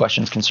comments,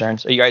 questions,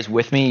 concerns? Are you guys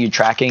with me? Are you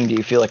tracking? Do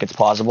you feel like it's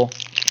plausible?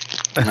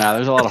 Nah,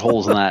 there's a lot of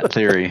holes in that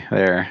theory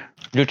there.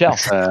 Do tell.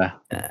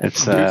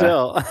 It's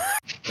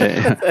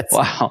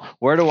wow.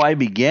 Where do I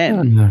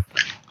begin? No.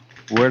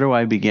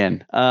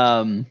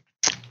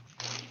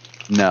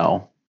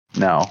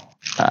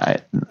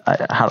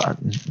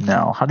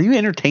 How do you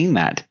entertain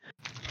that?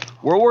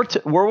 World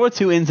War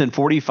II ends in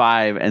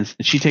 45, and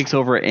she takes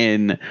over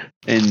in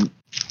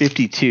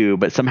 52.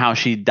 But somehow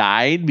she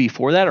died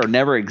before that, or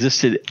never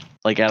existed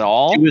like at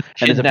all.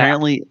 And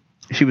apparently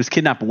she was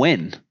kidnapped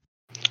when?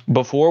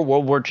 Before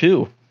World War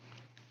II.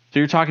 So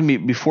you're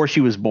talking before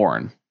she was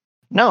born?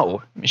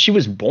 No, she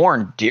was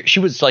born. She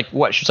was like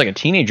what? She was like a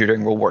teenager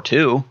during World War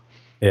II.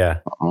 Yeah.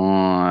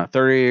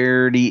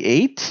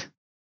 38,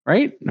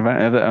 right? If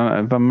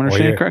I'm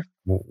understanding correct.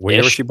 What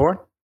year was she born?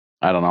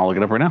 I don't know. I'll look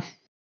it up right now.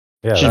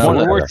 Yeah.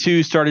 World War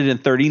II started in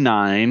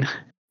 39.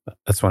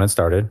 That's when it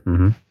started.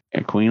 Mm-hmm.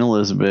 And Queen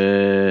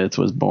Elizabeth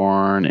was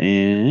born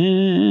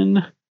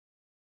in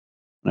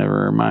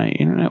whenever my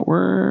internet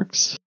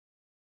works.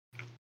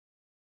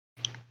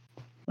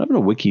 I have a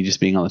wiki just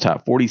being on the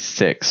top.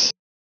 46.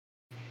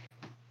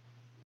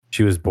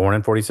 She was born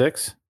in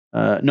 46?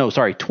 No,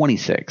 sorry,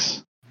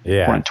 26.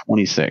 Yeah. Born in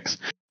 26.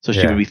 So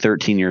she would be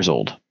 13 years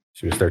old.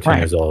 She was 13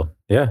 years old.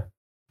 Yeah.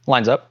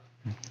 Lines up.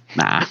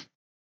 Nah.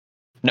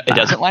 No, it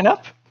doesn't line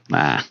up?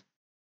 Nah.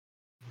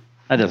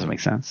 That doesn't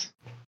make sense.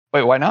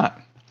 Wait, why not?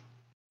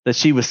 That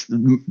she was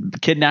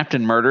kidnapped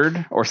and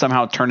murdered or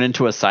somehow turned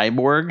into a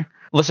cyborg?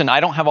 Listen, I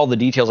don't have all the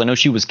details. I know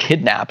she was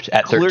kidnapped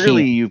at 13.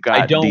 Clearly, you've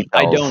got details.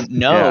 I don't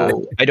know.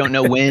 Yeah. I don't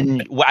know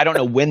when. I don't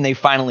know when they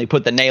finally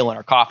put the nail in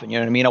her coffin. You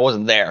know what I mean? I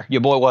wasn't there.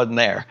 Your boy wasn't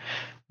there.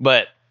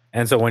 But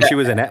And so when she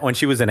was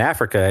in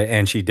Africa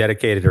and she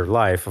dedicated her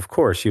life, of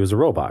course she was a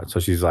robot. So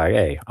she's like,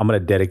 "Hey, I'm going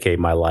to dedicate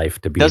my life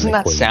to being." Doesn't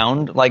that queen.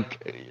 sound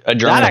like a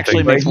German? That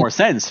actually makes more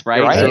sense,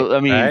 right? Right. So I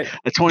mean, Right.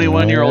 a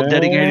 21-year-old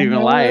dedicating her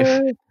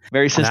life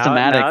very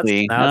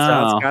systematically. Now it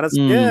sounds kind of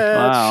sketch.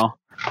 Wow.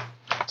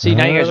 See,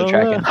 now you guys are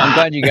tracking. I'm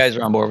glad you guys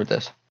are on board with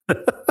this.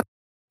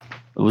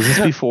 Was this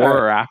before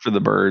or after the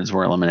birds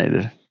were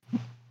eliminated?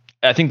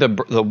 I think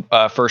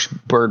the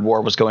first bird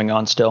war was going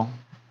on still.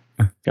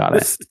 Got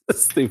it.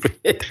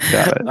 Stupid.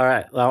 Got it. All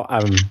right. Well,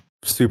 I'm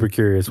super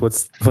curious.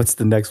 What's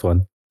the next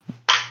one?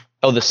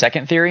 Oh, the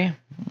second theory.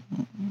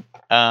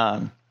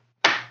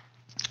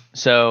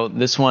 So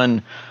this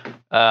one,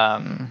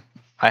 I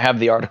have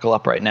the article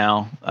up right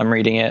now. I'm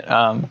reading it.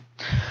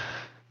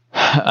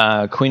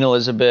 Queen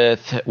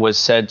Elizabeth was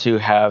said to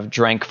have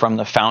drank from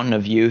the fountain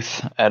of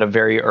youth at a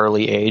very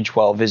early age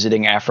while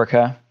visiting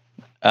Africa.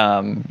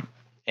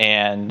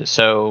 And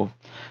so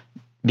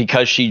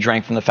because she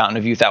drank from the fountain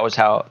of youth, that was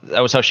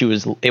how she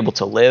was able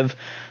to live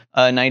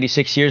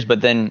 96 years. But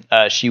then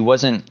she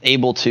wasn't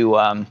able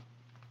to.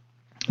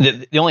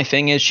 The only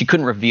thing is she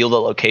couldn't reveal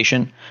the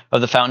location of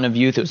the fountain of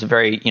youth. It was a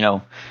very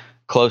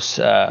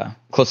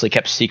closely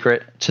kept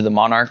secret to the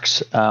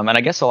monarchs. And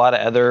I guess a lot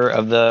of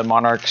the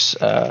monarchs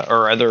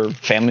or other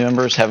family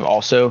members have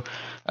also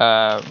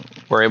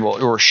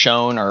were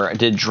shown or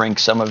did drink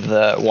some of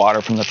the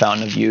water from the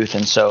fountain of youth.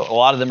 And so a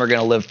lot of them are going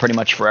to live pretty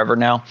much forever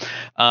now.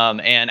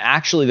 And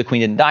actually the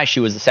queen didn't die. She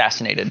was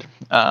assassinated.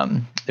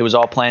 It was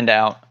all planned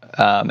out.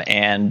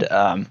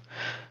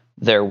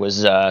 There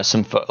was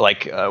some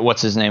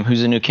what's his name?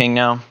 Who's the new king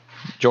now?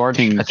 George?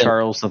 King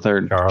Charles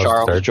III.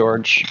 Charles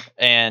George.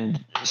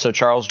 And so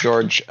Charles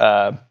George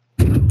hired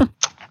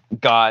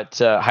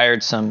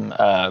some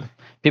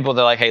people.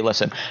 They're like, hey,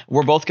 listen,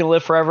 we're both going to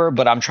live forever,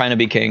 but I'm trying to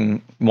be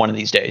king one of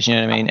these days. You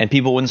know what I mean? And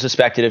people wouldn't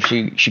suspect it if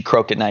she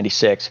croaked at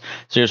 96.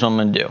 So here's what I'm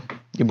going to do.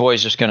 Your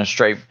boy's just going to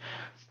straight,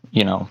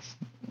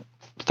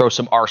 throw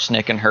some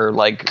arsenic in her,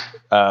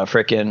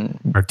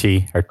 frickin' Her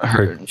tea.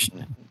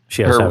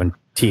 She has having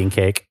tea and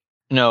cake.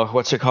 No,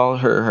 what's it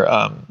called?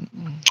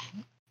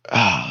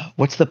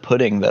 What's the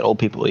pudding that old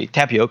people eat?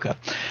 Tapioca.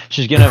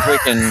 She's going to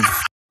freaking...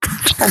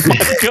 Oh my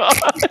God.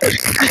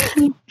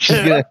 She's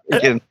gonna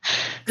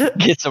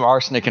get some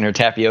arsenic in her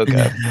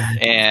tapioca,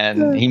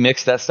 and he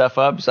mixed that stuff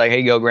up. He's like,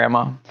 "Hey, go,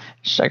 Grandma."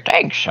 She's like,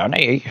 "Thanks,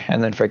 Sonny,"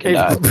 and then freaking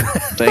died.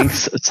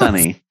 Thanks,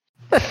 Sonny.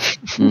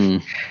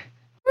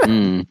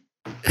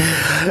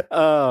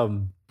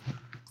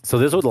 So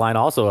this would line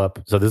also up.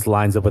 So this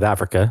lines up with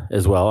Africa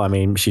as well. I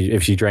mean,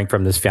 if she drank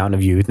from this fountain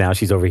of youth, now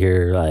she's over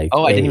here like.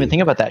 Oh, I didn't even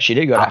think about that. She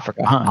did go to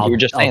Africa. Huh? You were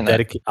just saying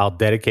that. I'll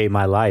dedicate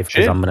my life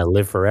because I'm going to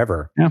live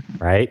forever. Yeah.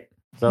 Right.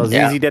 So it's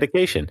easy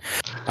dedication.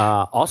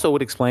 Also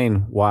would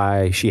explain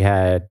why she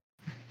had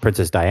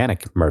Princess Diana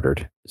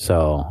murdered.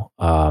 So.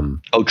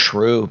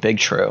 True. Big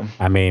true.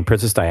 I mean,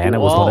 Princess Diana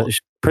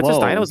was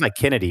Diana was like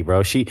Kennedy,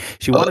 bro. She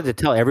wanted to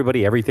tell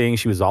everybody everything.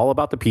 She was all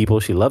about the people.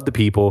 She loved the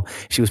people.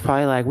 She was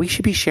probably like, we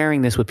should be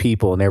sharing this with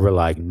people. And they were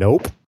like,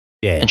 nope.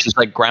 Yeah. And she's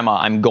like, Grandma,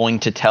 I'm going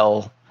to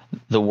tell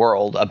the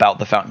world about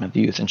the Fountain of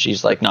Youth. And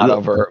she's like, not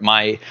over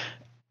my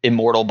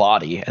immortal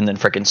body. And then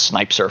freaking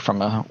snipes her from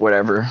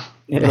whatever.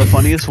 The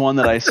funniest one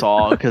that I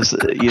saw, because,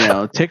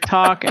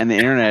 TikTok and the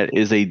internet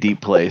is a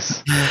deep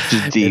place.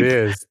 Just deep.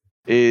 It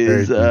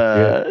is you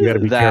gotta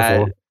be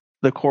careful.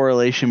 The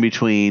correlation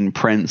between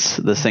Prince,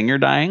 the singer,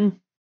 dying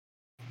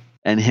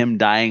and him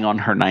dying on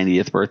her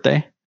 90th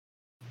birthday.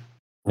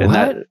 What? And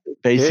that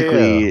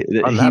basically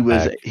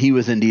he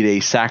was indeed a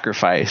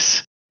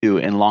sacrifice to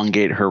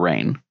elongate her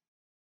reign.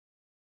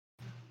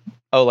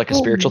 Oh, like a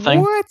spiritual thing?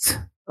 What?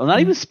 Well, not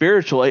even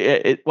spiritual.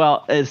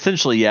 Well,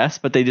 essentially, yes,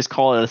 but they just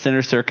call it a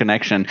sinister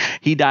connection.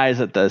 He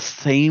dies at the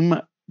same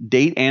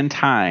date and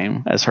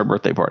time as her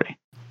birthday party.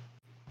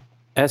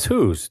 As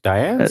whose?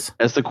 Diane's?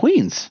 As the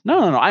Queen's.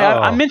 No.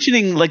 I'm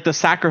mentioning like the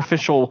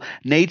sacrificial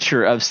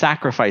nature of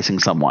sacrificing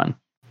someone.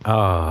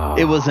 Oh.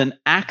 It was an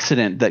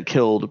accident that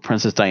killed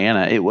Princess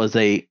Diana. It was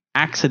a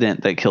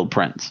accident that killed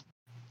Prince.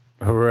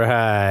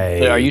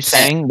 Right. Are you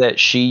saying that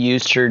she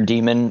used her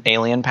demon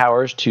alien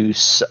powers to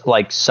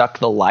suck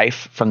the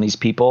life from these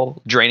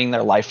people, draining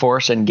their life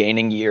force and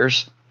gaining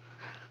years?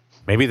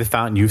 Maybe the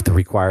Fountain Youth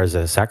requires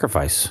a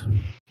sacrifice.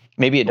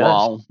 Maybe it does.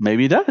 Well,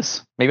 maybe it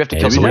does. Maybe you have to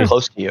kill someone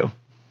close to you.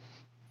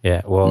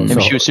 Yeah, well,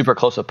 maybe she was super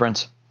close with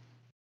Prince.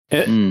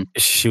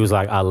 She was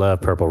like, "I love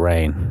Purple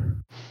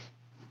Rain.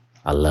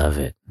 I love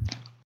it."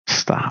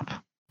 Stop.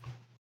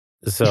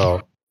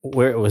 So,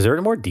 was there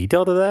any more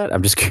detail to that?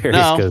 I'm just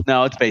curious.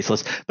 No, it's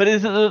baseless.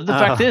 But the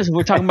fact is,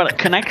 we're talking about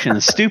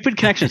connections, stupid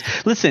connections.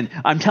 Listen,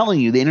 I'm telling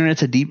you, the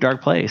internet's a deep,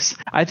 dark place.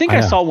 I think I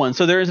saw one.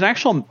 So there is an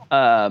actual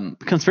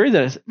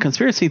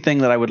conspiracy thing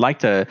that I would like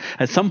to,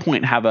 at some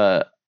point, I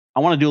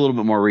want to do a little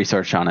bit more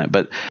research on it,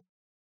 but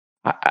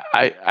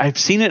I've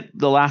seen it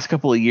the last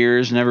couple of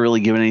years, never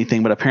really given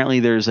anything, but apparently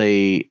there's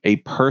a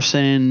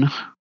person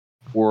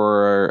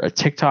or a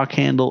TikTok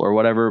handle or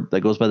whatever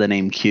that goes by the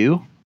name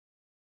Q,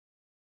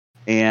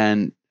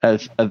 and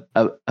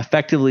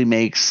effectively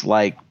makes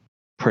like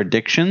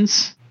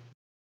predictions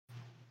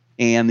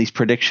and these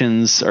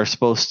predictions are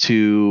supposed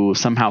to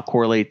somehow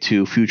correlate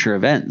to future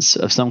events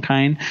of some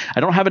kind.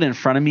 I don't have it in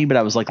front of me, but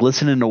I was like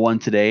listening to one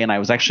today, and I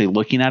was actually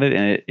looking at it,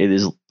 and it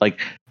is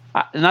like,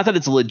 not that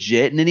it's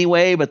legit in any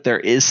way, but there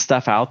is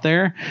stuff out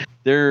there.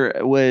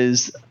 There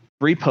was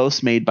 3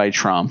 posts made by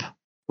Trump,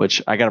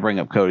 which I got to bring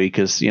up Cody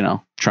because,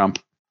 Trump,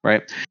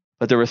 right?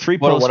 But there were 3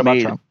 posts what about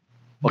made. Trump?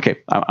 Okay,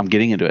 I'm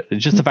getting into it.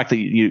 It's just the fact that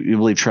you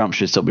believe Trump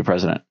should still be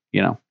president,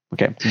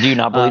 Okay. Do you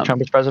not believe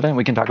Trump is president?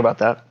 We can talk about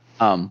that.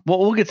 Well,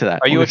 we'll get to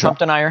that. Are you a Trump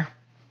denier?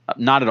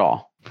 Not at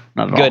all.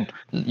 Not at Good.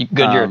 all.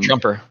 Good. You're a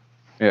Trumper.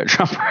 Yeah,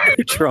 Trumper.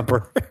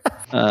 Trumper.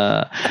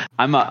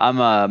 I'm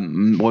a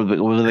what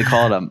do they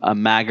call it? A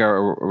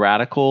MAGA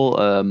radical,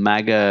 a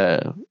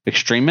MAGA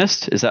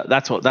extremist.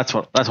 That's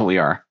what we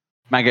are.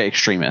 MAGA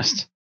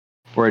extremist.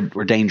 We're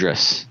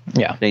dangerous.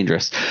 Yeah.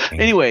 Dangerous.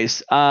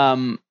 Anyways,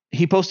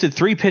 he posted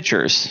 3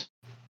 pictures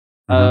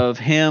of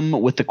him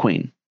with the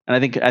Queen. And I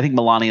think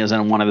Melania's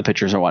in one of the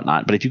pictures or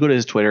whatnot. But if you go to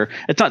his Twitter,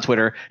 it's not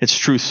Twitter, it's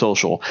Truth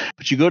Social.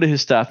 But you go to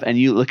his stuff and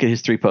you look at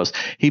his 3 posts.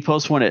 He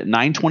posts one at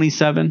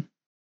 9:27,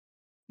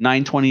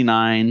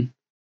 9:29,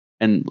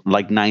 and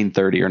like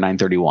 9:30 or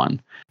 9:31.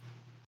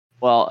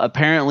 Well,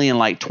 apparently in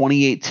like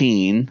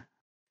 2018,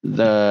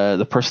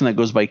 the person that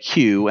goes by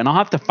Q, and I'll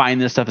have to find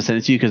this stuff and send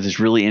it to you because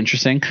it's really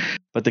interesting.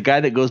 But the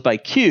guy that goes by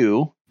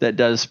Q that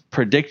does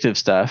predictive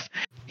stuff,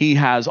 he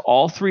has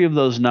all 3 of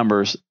those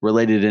numbers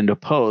related into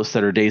posts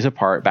that are days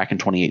apart back in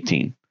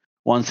 2018.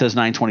 One says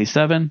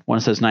 9:27,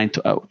 one says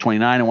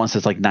 9:29, and one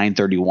says like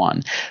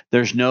 9:31.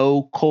 There's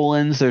no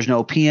colons, there's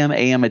no PM,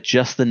 AM, it's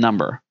just the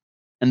number.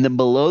 And then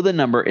below the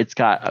number, it's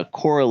got a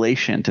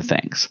correlation to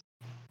things.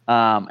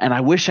 And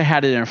I wish I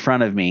had it in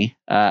front of me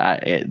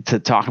to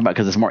talk about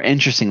because it's more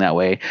interesting that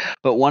way.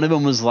 But one of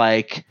them was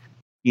like,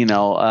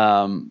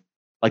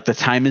 like the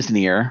time is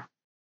near.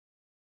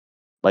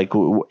 Like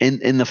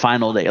in the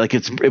final day, like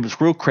it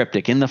was real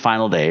cryptic in the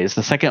final days.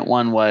 The second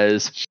one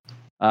was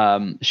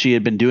she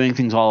had been doing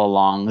things all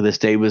along. This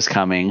day was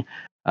coming.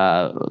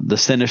 The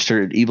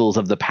sinister evils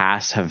of the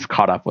past have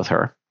caught up with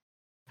her.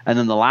 And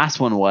then the last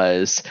one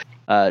was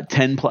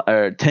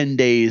 10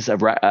 days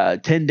of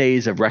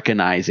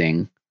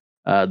recognizing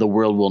the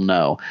world will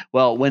know.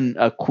 Well, when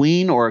a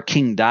queen or a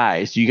king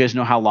dies, do you guys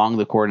know how long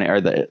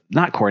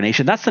not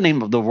coronation? That's the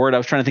name of the word I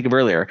was trying to think of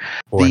earlier.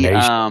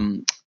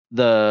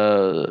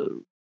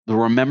 The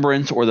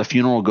remembrance or the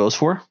funeral goes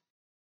for?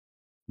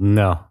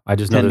 No, I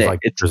just know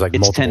there's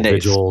multiple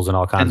vigils and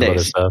all kinds of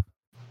other stuff.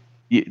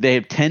 They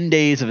have 10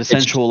 days of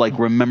essential like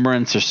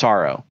remembrance or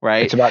sorrow,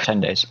 right? It's about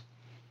 10 days.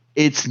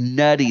 It's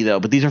nutty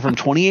though, but these are from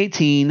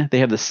 2018. They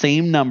have the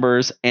same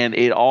numbers, and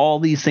all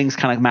these things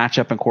kind of match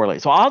up and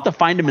correlate. So I'll have to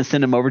find them and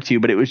send them over to you.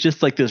 But it was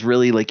just like this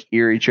really like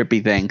eerie,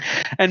 trippy thing.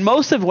 And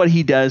most of what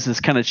he does is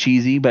kind of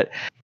cheesy, but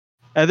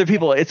other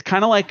people, it's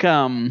kind of like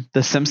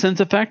the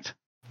Simpsons effect,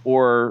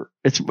 or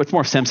it's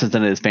more Simpsons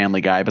than it is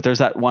Family Guy. But there's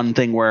that one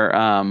thing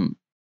where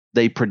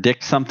they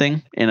predict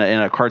something in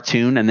a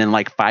cartoon, and then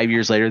like 5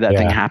 years later, that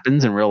thing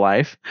happens in real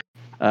life.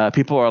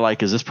 People are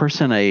like, is this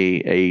person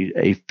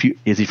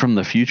is he from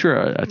the future,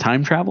 a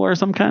time traveler or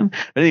some kind?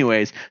 But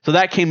anyways, so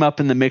that came up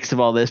in the mix of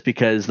all this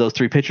because those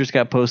 3 pictures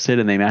got posted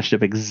and they matched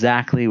up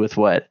exactly with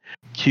what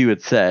Q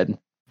had said.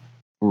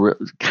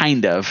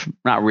 Kind of,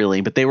 not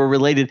really, but they were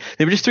related.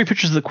 They were just 3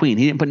 pictures of the Queen.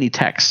 He didn't put any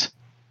text.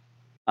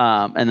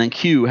 And then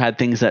Q had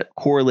things that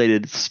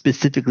correlated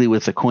specifically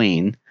with the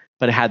Queen,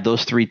 but it had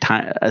those 3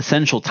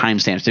 essential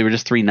timestamps. They were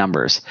just 3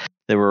 numbers.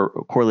 They were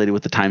correlated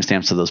with the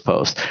timestamps of those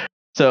posts.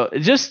 So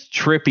it's just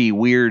trippy,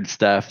 weird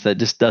stuff that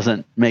just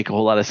doesn't make a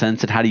whole lot of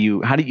sense. And how do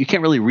you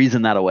can't really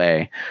reason that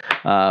away.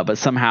 But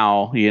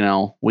somehow,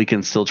 we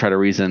can still try to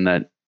reason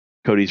that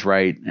Cody's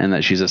right and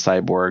that she's a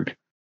cyborg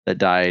that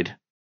died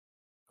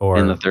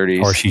in the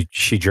 30s. Or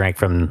she drank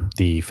from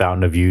the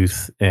fountain of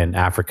youth in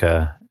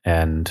Africa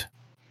and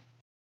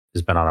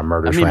has been on a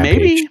murder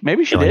rampage.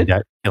 Maybe she did.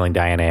 Killing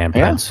Diana Ann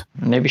Pence.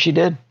 Yeah, maybe she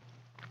did.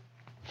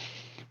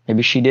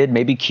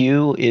 Maybe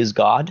Q is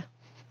God.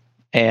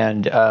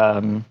 And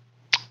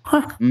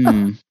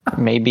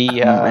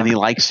maybe and he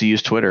likes to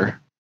use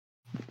Twitter.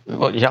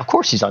 Well, yeah, of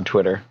course he's on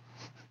Twitter.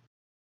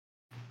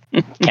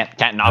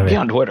 Can't not be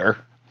on Twitter.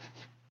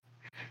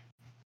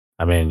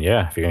 I mean,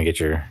 yeah, if you're gonna get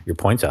your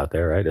points out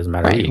there, right? Doesn't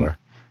matter who you are.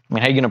 I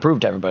mean, how are you gonna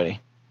prove to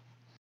everybody?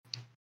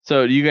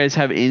 So, do you guys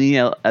have any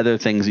other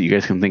things that you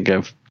guys can think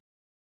of?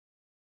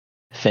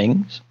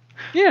 Things?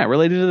 Yeah,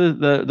 related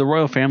to the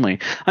royal family.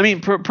 I mean,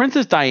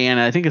 Princess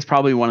Diana, I think, is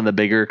probably one of the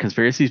bigger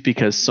conspiracies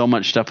because so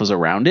much stuff was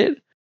around it.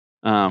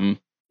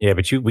 Yeah,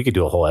 but we could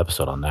do a whole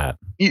episode on that.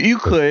 You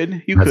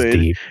could.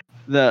 Deep.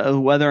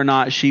 Whether or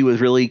not she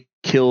was really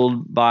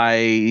killed by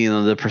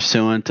the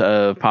pursuant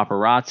of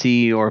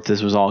paparazzi, or if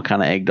this was all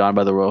kind of egged on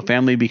by the royal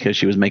family because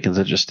she was making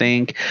such a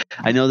stink.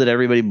 I know that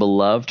everybody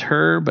beloved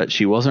her, but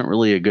she wasn't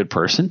really a good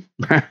person.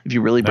 If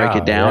you really break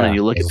it down and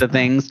you look at the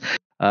things,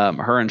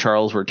 her and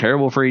Charles were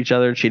terrible for each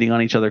other, cheating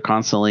on each other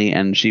constantly,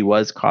 and she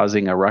was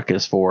causing a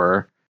ruckus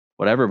for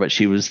whatever, but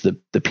she was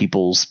the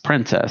people's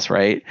princess,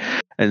 right?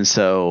 And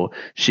so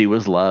she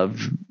was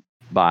loved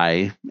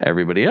by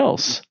everybody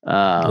else.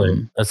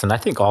 Listen, I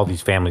think all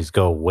these families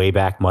go way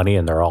back money,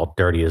 and they're all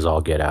dirty as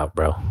all get out,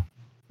 bro.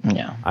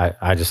 Yeah.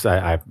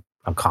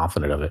 I'm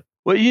confident of it.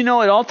 Well,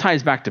 it all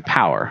ties back to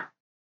power,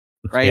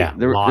 right? Yeah,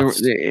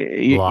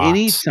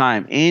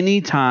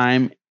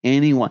 anytime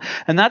anyone,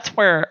 and that's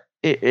where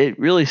it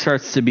really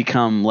starts to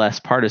become less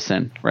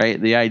partisan, right?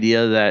 The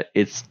idea that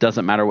it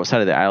doesn't matter what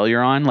side of the aisle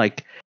you're on,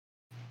 like.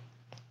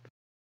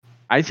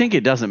 I think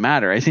it doesn't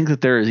matter. I think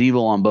that there is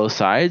evil on both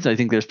sides. I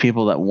think there's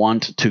people that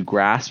want to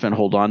grasp and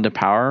hold on to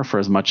power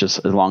for as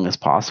long as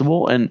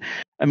possible. And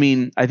I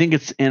mean, I think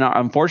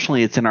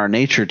unfortunately, it's in our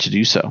nature to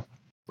do so,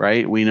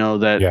 right? We know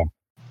that,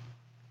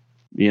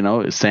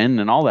 sin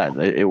and all that.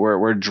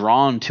 We're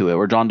drawn to it.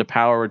 We're drawn to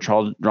power.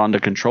 We're drawn to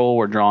control.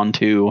 We're drawn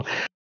to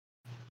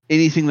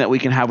anything that we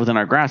can have within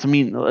our grasp. I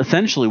mean,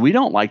 essentially, we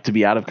don't like to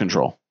be out of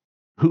control.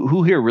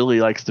 Who here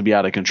really likes to be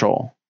out of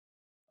control?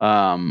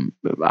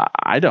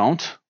 I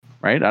don't.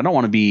 Right, I don't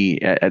want to be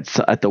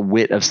at the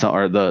wit of some,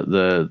 or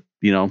the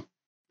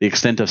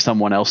extent of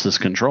someone else's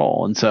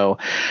control. And so,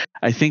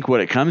 I think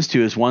what it comes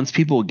to is once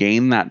people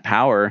gain that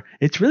power,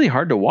 it's really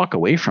hard to walk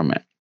away from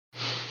it.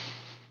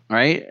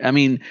 Right? I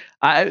mean,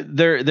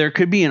 there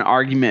could be an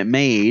argument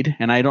made,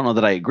 and I don't know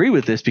that I agree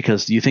with this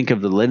because you think of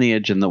the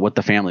lineage and what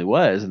the family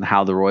was and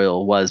how the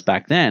royal was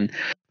back then.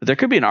 But there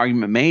could be an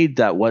argument made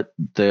that what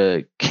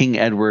the King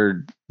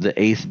Edward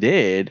VIII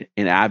did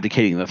in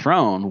abdicating the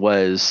throne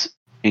was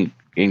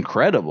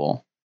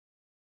incredible.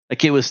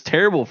 Like, it was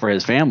terrible for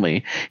his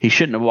family. He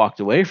shouldn't have walked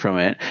away from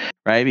it,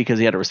 right? Because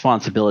he had a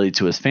responsibility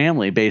to his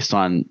family based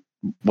on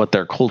what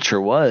their culture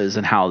was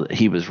and how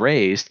he was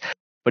raised.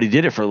 But he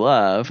did it for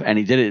love, and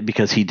he did it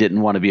because he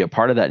didn't want to be a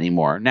part of that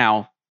anymore.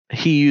 Now,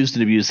 he used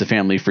and abused the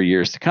family for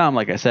years to come,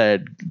 like I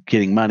said,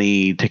 getting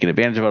money, taking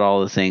advantage of it,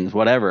 all the things,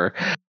 whatever.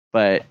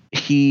 But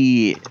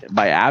he,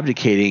 by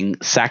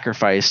abdicating,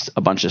 sacrificed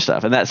a bunch of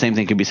stuff. And that same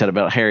thing could be said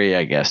about Harry,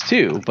 I guess,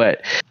 too.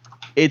 But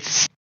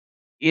it's,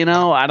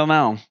 I don't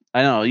know.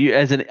 I know you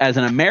as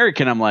an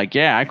American, I'm like,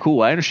 yeah,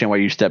 cool. I understand why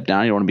you stepped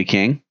down. You don't want to be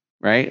king,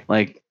 right?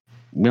 Like,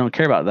 we don't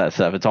care about that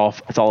stuff. It's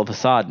all a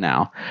facade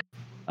now.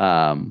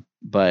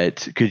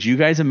 But could you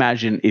guys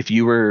imagine if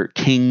you were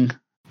king?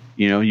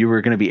 You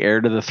were going to be heir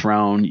to the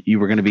throne.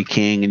 You were going to be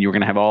king, and you were going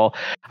to have all.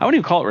 I wouldn't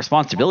even call it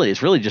responsibility.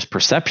 It's really just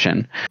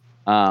perception.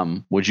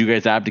 Would you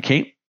guys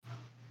abdicate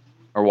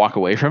or walk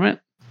away from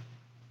it?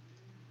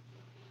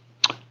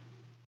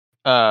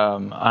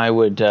 I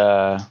would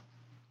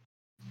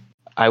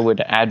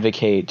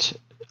advocate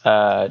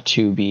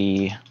to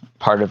be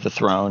part of the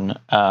throne,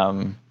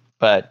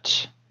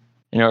 but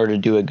in order to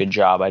do a good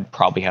job, I'd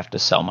probably have to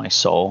sell my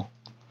soul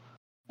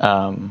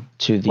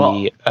to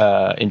the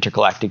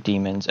intergalactic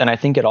demons. And I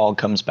think it all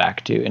comes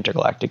back to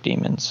intergalactic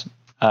demons,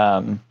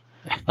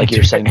 like you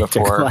were saying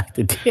before,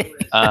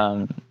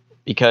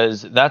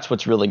 because that's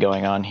what's really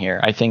going on here.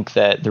 I think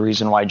that the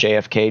reason why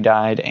JFK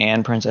died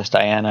and Princess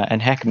Diana,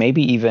 and heck,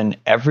 maybe even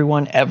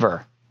everyone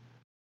ever,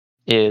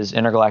 is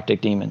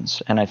intergalactic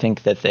demons. And I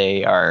think that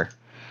they are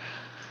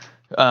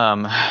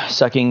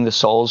sucking the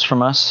souls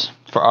from us,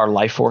 for our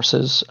life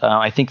forces.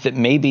 I think that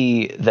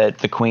maybe that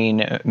the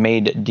queen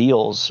made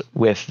deals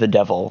with the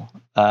devil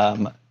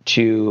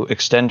to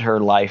extend her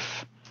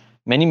life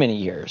many, many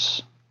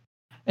years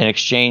in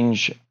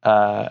exchange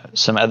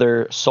some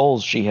other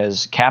souls she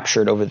has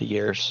captured over the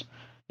years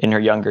in her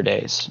younger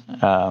days.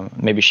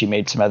 Maybe she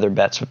made some other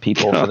bets with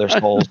people for their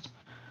souls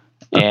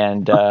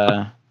and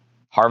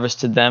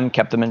harvested them,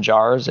 kept them in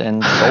jars,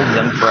 and sold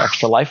them for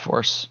extra life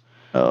force.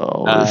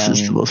 Oh, this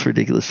is the most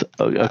ridiculous.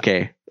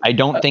 Okay. I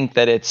don't think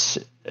that it's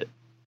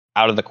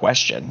out of the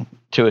question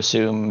to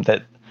assume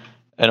that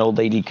an old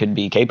lady could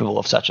be capable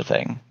of such a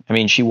thing. I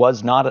mean, she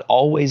was not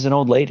always an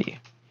old lady.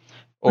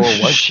 Or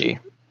was she?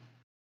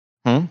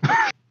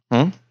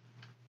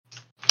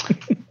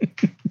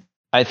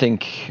 I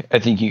think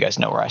you guys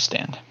know where I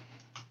stand.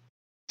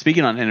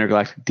 Speaking on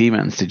intergalactic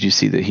demons, did you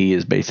see that he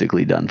is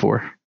basically done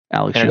for?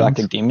 Alex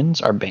intergalactic Jones?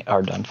 demons are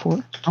done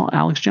for? Oh,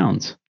 Alex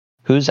Jones.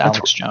 Who's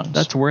Alex Jones?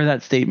 That's where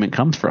that statement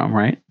comes from,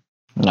 right?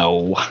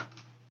 No.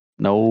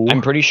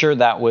 I'm pretty sure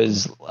that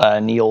was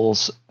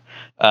Neil's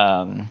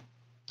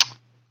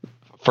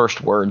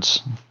first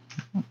words.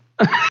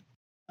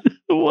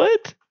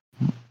 What?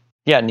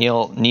 Yeah,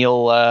 Neil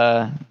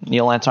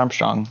Lance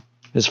Armstrong.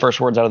 His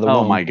first words out of the womb.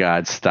 Oh my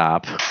God!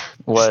 Stop!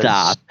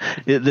 Stop!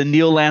 The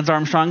Neil Lance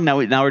Armstrong. Now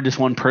we're just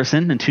one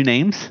person and two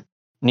names.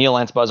 Neil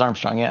Lance Buzz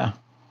Armstrong. Yeah.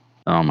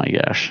 Oh my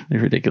gosh, they're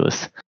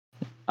ridiculous.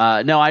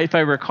 No, if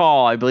I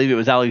recall, I believe it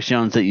was Alex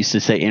Jones that used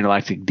to say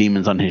intergalactic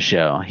demons on his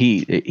show.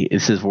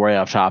 This is way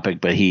off topic,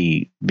 but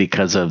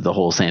because of the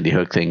whole Sandy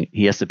Hook thing,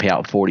 he has to pay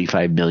out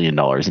 $45 million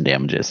in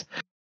damages.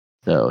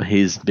 So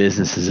his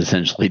business is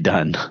essentially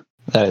done.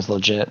 That is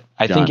legit.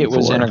 I think it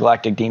was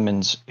intergalactic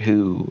demons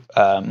who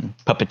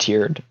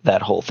puppeteered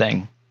that whole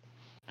thing.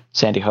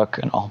 Sandy Hook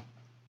and all.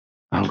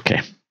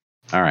 Okay.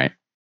 All right.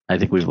 I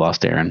think we've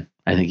lost Aaron.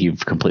 I think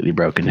you've completely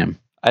broken him.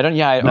 I don't.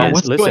 Yeah. Man,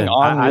 What's listen, going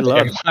on? I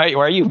love- Why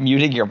are you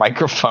muting your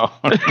microphone?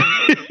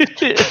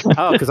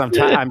 Oh, because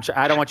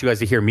I don't want you guys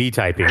to hear me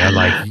typing. I'm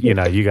like,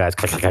 you guys.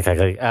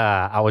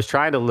 I was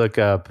trying to look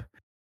up.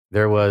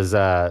 There was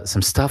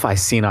some stuff I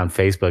seen on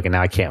Facebook, and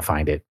now I can't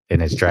find it,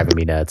 and it's driving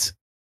me nuts.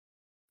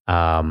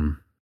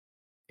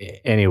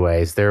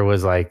 Anyways, there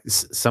was like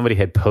somebody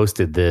had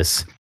posted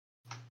this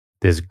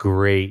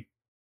great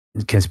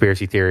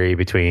conspiracy theory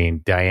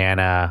between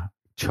Diana,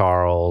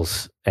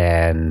 Charles,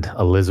 and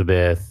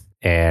Elizabeth,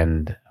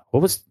 and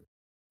what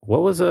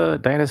was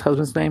Diana's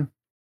husband's name?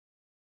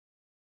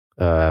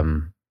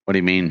 What do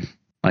you mean?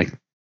 Like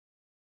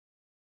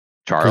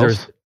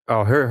Charles?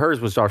 Hers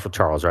was also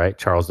Charles, right?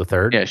 Charles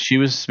III. Yeah, she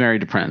was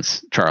married to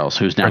Prince Charles,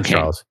 who's now Prince king.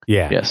 Charles.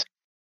 Yeah. Yes.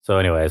 So,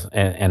 anyways,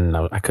 and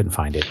I couldn't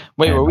find it.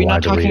 Wait, And were we I not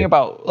wanted to read talking it.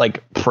 about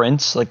like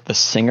Prince, like the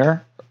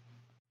singer?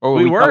 Or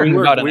We were. talking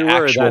about an we were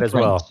actual that as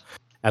Prince? well,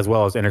 as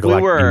well as We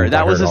intergalactic. were. demons.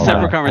 That I was heard a all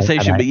separate that.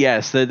 conversation. And I But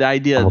yes, the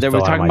idea almost they were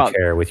fell out talking of my about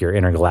chair with your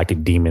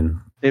intergalactic demon.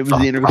 it was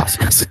thought the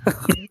process.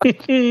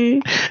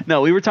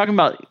 No, we were talking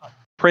about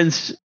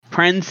Prince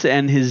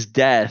and his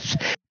death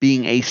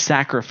being a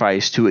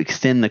sacrifice to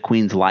extend the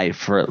Queen's life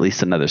for at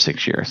least another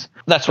 6 years.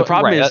 That's The what.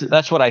 problem Right, is-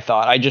 that's what I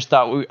thought. I just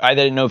thought I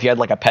didn't know if you had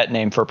like a pet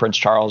name for Prince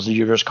Charles. Did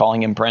you just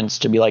calling him Prince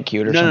to be like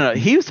cute or something? No.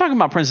 He was talking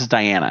about Princess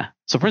Diana.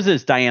 So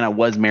Princess Diana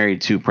was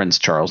married to Prince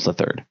Charles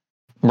III,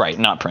 Right,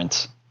 not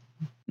Prince.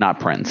 not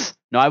Prince.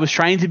 No, I was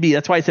trying to be.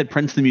 That's why I said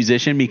Prince the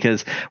musician,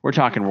 because we're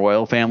talking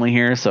royal family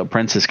here. So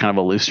Prince is kind of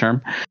a loose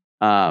term.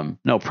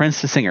 No,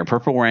 Prince the singer,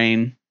 Purple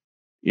Rain.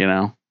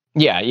 Yeah.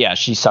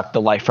 She sucked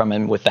the life from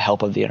him with the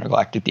help of the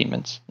intergalactic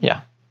demons.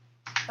 Yeah,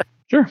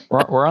 Sure.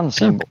 we're on the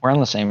same. We're on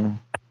the same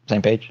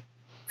page.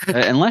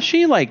 Unless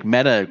she like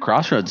met a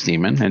crossroads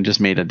demon and just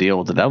made a deal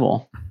with the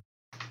devil.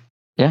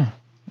 Yeah,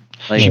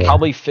 Like she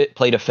probably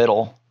played a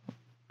fiddle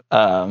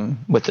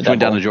with the went down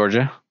devil. to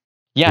Georgia.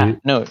 Yeah,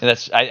 no,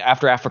 that's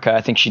after Africa. I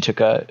think she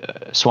took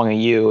swung a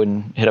U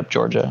and hit up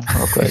Georgia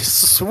real quick.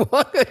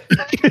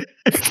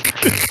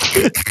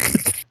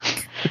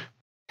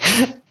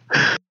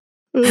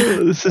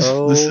 This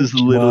is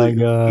literally,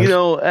 my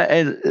gosh.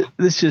 and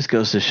this just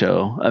goes to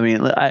show. I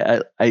mean,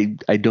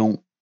 I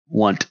don't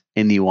want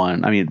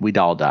anyone. I mean, we'd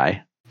all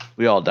die.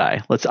 We all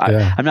die.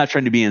 I'm not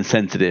trying to be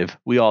insensitive.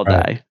 We all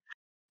Right. die.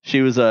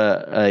 She was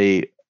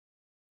a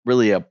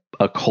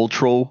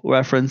cultural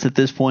reference at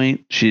this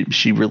point.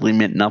 She really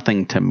meant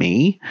nothing to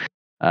me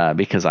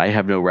because I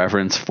have no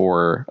reverence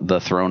for the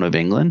throne of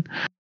England.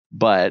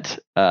 But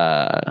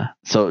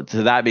so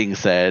to that being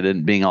said,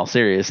 and being all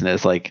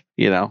seriousness, like,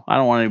 I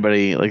don't want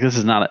anybody, like, this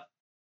is not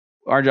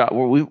our job.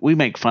 We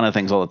make fun of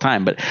things all the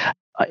time, but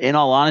in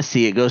all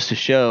honesty, it goes to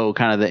show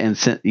kind of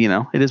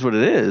it is what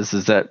it is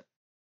that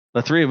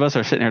the three of us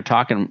are sitting here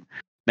talking,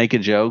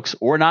 making jokes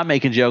or not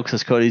making jokes,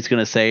 as Cody's going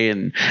to say,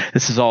 and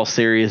this is all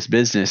serious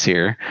business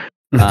here.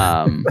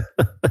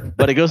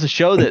 But it goes to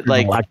show that,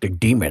 like, Galactic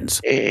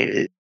demons.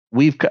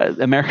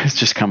 America's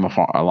just come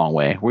a long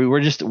way. We're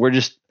not just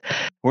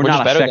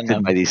better than affected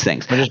them. by these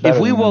things. We're just If better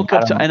we than woke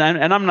them. up to,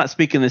 and I'm not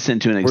speaking this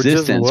into an We're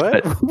just existence,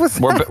 what? but What's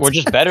that? We're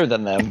just better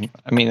than them.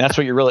 I mean, that's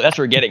what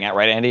we're getting at,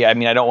 right, Andy? I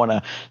mean, I don't want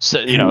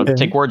to,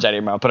 take words out of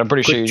your mouth, but I'm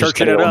pretty sure Quit you're just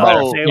churching better. it up. Better.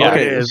 Oh, Yeah.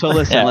 okay. okay. So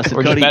listen, Yeah,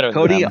 we're just better than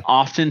Cody them.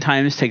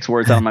 oftentimes takes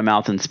words out of my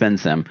mouth and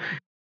spins them.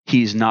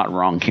 He's not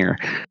wrong here.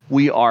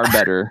 We are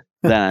better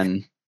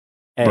than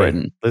Hey,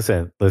 Britain.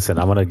 Listen.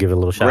 I'm gonna give a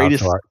little shout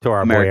Greatest out to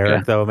our boy America.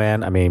 Eric, though,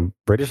 man. I mean,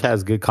 British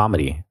has good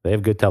comedy. They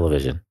have good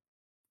television.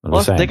 I'm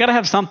just saying. They got to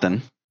have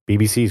something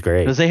BBC's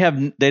great. because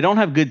they don't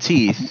have good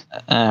teeth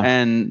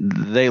and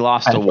they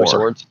lost a Voice war.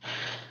 awards.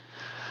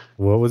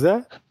 What was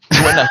that?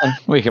 Well, nothing.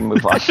 We can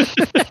move on.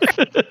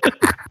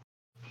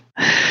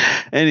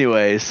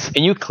 Anyways,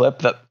 Can you clip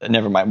that?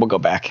 Never mind. We'll go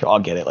back. I'll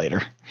get it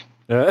later.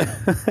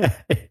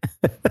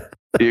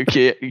 you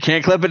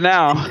can't clip it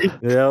now.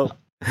 Yep.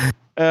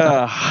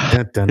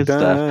 Ugh. Dun, Good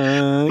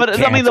stuff. But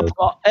I mean,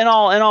 Canceled. in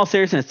all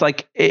seriousness,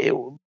 like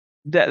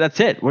that's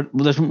it.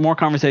 There's more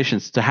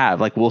conversations to have.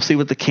 Like, we'll see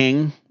with the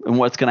king and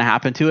what's going to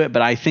happen to it.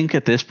 But I think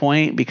at this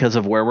point, because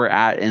of where we're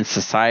at in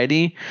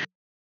society,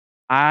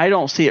 I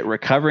don't see it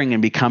recovering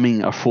and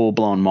becoming a full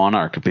blown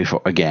monarch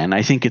again.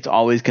 I think it's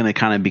always going to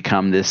kind of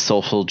become this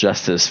social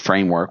justice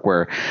framework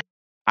where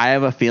I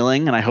have a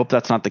feeling, and I hope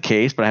that's not the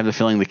case, but I have the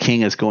feeling the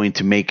king is going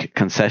to make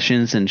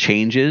concessions and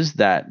changes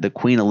that the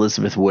Queen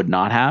Elizabeth would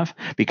not have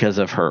because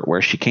of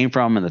where she came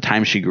from and the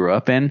time she grew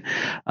up in.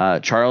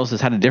 Charles has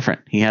had it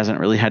different. He hasn't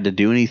really had to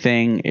do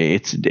anything.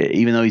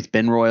 Even though he's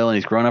been royal and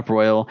he's grown up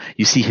royal,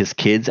 you see his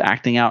kids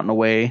acting out in a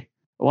way.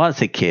 Well, I'd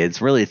say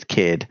kids. Really, it's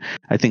kid.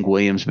 I think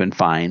William's been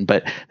fine,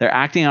 but they're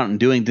acting out and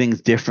doing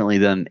things differently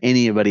than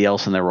anybody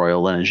else in their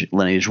royal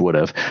lineage would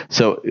have.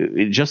 So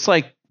just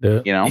like,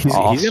 he's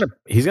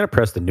gonna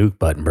press the nuke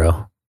button,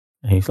 bro.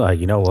 And he's like,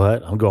 you know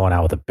what? I'm going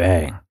out with a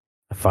bang.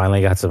 I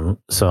finally got some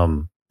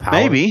power.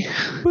 maybe,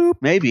 Boop.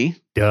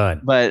 maybe, Done.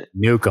 but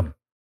Nuke him.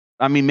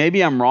 I mean,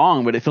 maybe I'm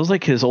wrong, but it feels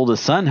like his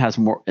oldest son is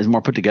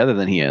more put together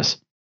than he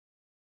is.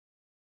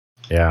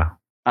 Yeah.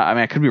 I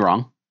mean, I could be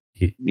wrong.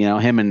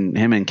 Him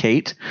and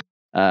Kate.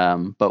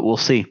 But we'll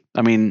see.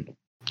 I mean,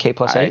 K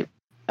plus 8.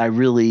 I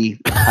really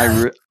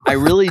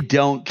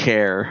don't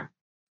care.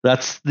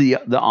 That's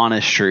the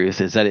honest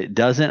truth, is that it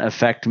doesn't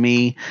affect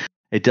me.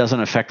 It doesn't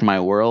affect my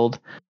world.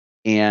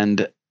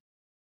 And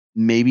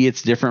maybe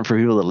it's different for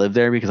people that live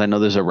there because I know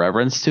there's a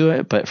reverence to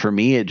it. But for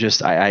me, it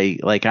just,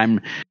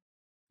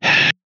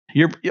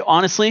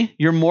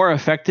 you're more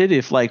affected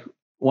if like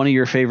one of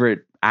your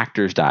favorite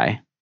actors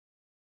die.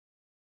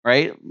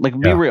 Right? Like,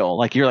 be real.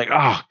 Like, you're like,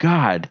 oh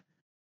God,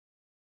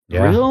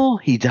 real?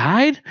 He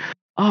died?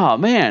 Oh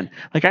man.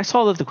 Like, I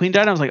saw that the Queen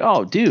died. And I was like,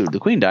 oh dude, the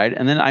Queen died.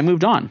 And then I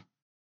moved on.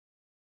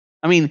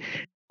 I mean,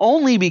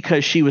 only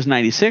because she was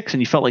 96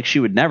 and you felt like she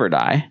would never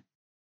die.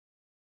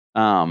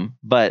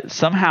 But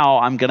somehow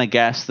I'm going to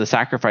guess the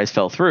sacrifice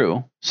fell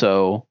through.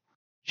 So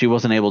she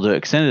wasn't able to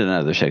extend it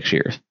another 6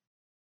 years.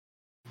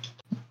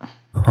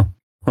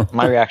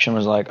 My reaction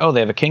was like, oh,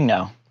 they have a king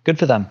now. Good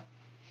for them.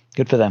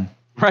 Good for them.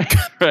 Right.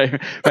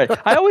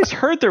 I always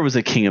heard there was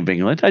a king of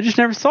England. I just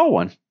never saw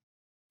one.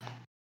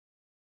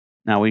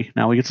 Now we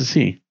get to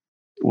see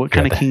what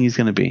kind of king he's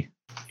going to be.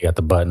 You got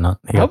the button on.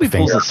 I hope he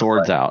pulls the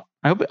swords out.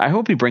 I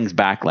hope he brings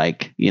back,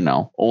 like,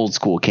 old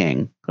school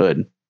king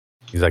hood.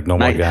 He's like, no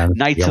more guns.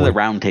 Knights of the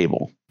Round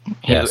Table.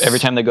 Yes. Every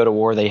time they go to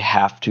war, they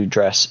have to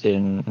dress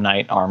in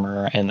knight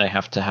armor and they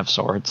have to have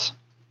swords.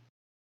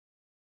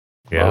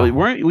 Yeah. Well,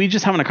 weren't we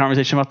just having a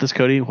conversation about this,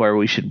 Cody, where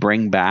we should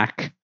bring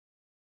back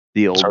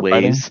the old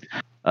ways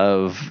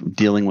of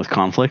dealing with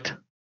conflict?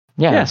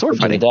 Yeah, sword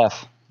fighting to the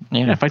death.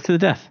 Yeah, fight to the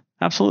death.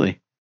 Absolutely.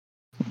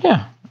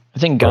 Yeah, I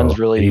think guns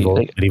really. Medieval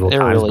they're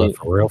times, really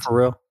but for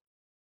real.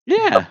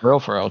 Yeah,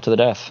 for real, to the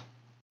death.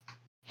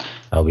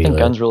 I think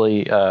guns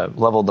really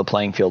leveled the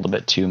playing field a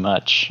bit too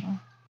much.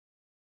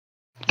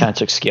 Kind of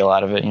took skill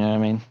out of it. You know what I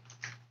mean?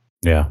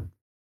 Yeah.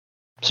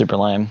 Super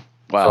lame.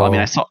 Well, so, I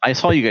mean, I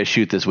saw you guys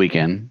shoot this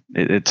weekend.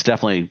 It's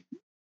definitely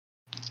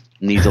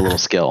needs a little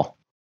skill.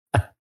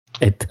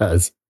 It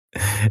does.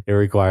 It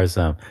requires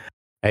some.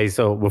 Hey,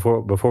 so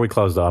before we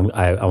close though,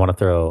 I want to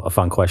throw a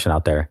fun question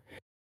out there.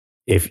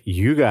 If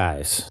you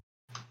guys,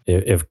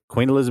 if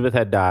Queen Elizabeth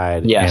had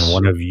died and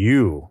one of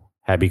you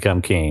had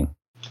become king,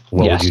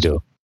 what would you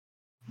do?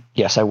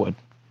 Yes, I would.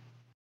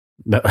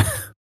 No,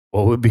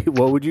 what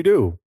would you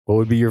do? What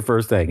would be your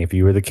first thing if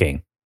you were the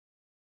king?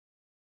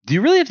 Do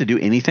you really have to do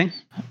anything?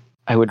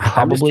 I would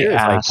probably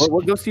ask. Like,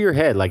 what goes through your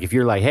head? Like, if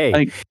you're like,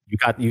 hey,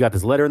 you got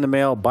this letter in the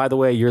mail. By the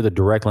way, you're the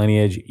direct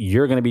lineage.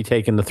 You're going to be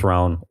taking the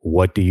throne.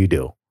 What do you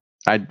do?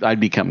 I'd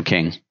become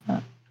king.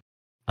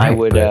 I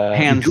would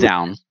hands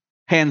down.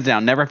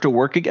 Never have to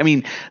work again. I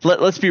mean,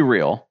 let's be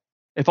real.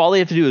 If all they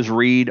have to do is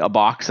read a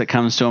box that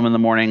comes to them in the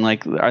morning,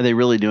 like, are they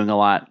really doing a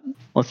lot?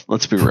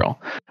 Let's be real.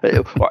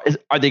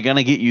 Are they going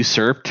to get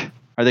usurped?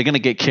 Are they going to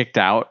get kicked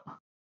out?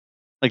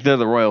 Like, they're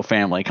the royal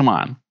family. Come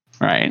on,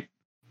 right?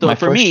 So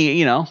for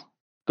me, go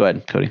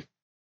ahead, Cody.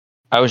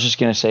 I was just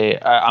going to say,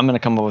 I'm going to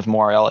come up with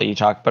more. I'll let you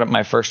talk. But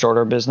my first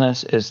order of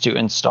business is to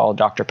install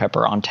Dr.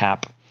 Pepper on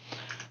tap.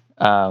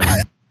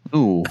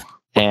 Ooh.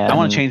 And I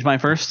want to change my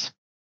first.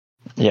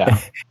 Yeah.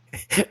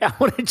 I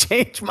want to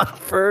change my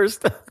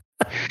first.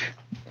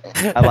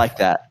 I like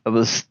that.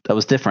 That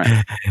was different.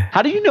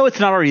 How do you know it's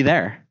not already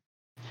there?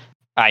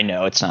 I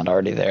know it's not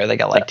already there. They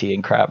got like tea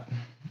and crap.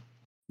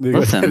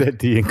 Listen,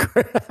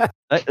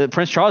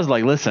 Prince Charles is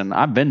like, listen,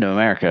 I've been to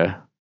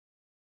America.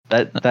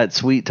 That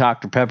sweet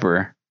Dr.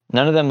 Pepper.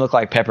 None of them look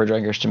like pepper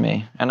drinkers to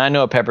me, and I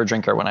know a pepper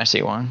drinker when I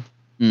see one.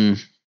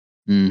 Touche.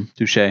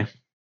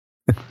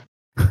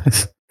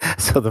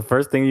 So the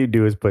first thing you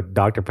do is put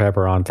Dr.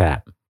 Pepper on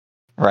tap,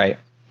 right?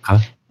 Huh?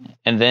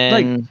 And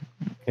then,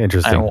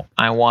 interesting.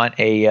 I want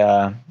a. You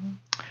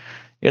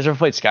guys ever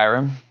played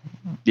Skyrim?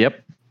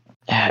 Yep.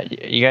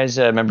 You guys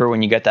remember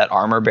when you got that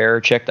armor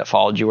bearer chick that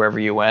followed you wherever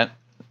you went?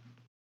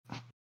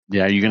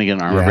 Yeah, you're gonna get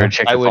an armor bearer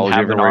chick. I would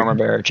have an armor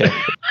bearer chick,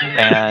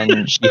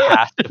 and she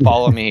has to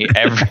follow me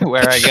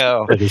everywhere I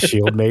go. Like a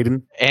shield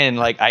maiden, and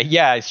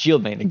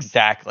shield maiden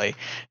exactly.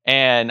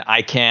 And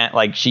I can't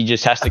she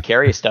just has to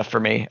carry stuff for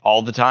me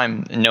all the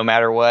time, no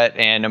matter what,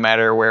 and no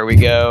matter where we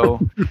go.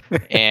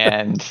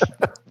 and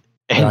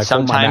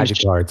sometimes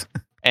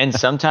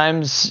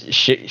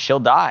she'll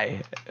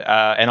die,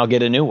 and I'll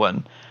get a new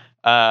one.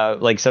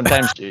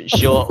 Sometimes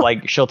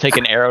she'll take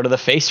an arrow to the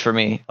face for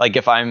me. Like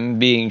if I'm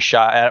being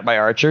shot at by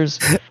archers,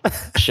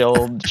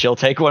 she'll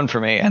take one for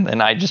me, and then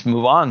I just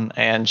move on.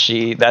 And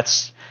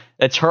it's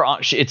her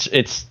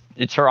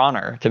it's her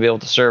honor to be able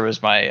to serve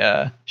as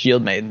my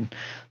shield maiden.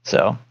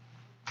 So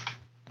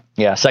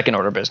yeah, second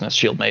order business,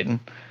 shield maiden.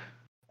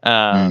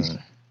 Third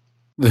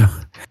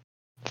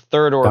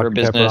order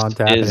business on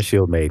tap is a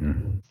shield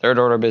maiden. Third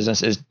order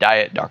business is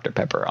Diet Dr.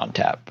 Pepper on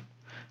tap.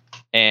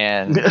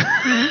 And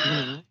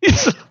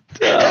it's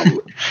dumb.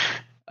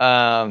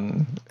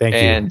 Thank you.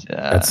 And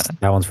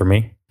that one's for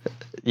me.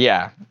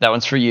 Yeah, that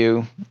one's for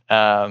you.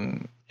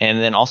 And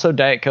then also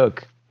Diet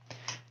Coke,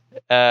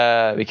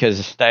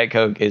 because Diet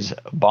Coke is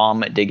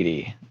bomb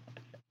diggity.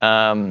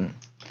 And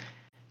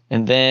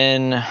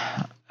then if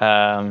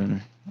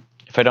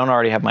I don't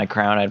already have my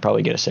crown, I'd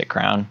probably get a sick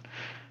crown.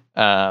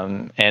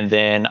 And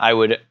then I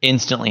would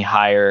instantly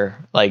hire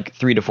like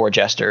 3 to 4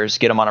 jesters,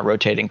 get them on a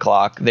rotating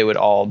clock. They would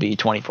all be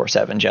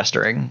 24/7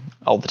 gesturing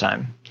all the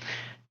time,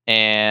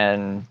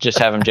 and just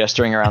have them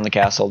gesturing around the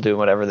castle, doing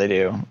whatever they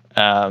do.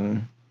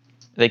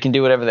 They can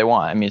do whatever they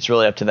want. I mean, it's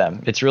really up to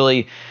them. It's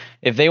really,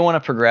 if they want to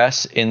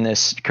progress in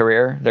this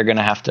career, they're going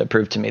to have to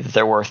prove to me that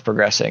they're worth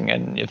progressing.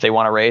 And if they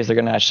want to raise, they're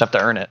going to just have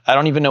to earn it. I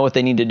don't even know what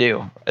they need to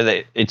do.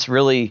 It's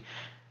really,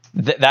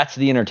 that's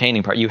the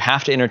entertaining part. You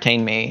have to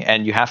entertain me,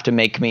 and you have to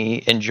make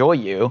me enjoy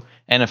you.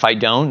 And if I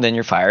don't, then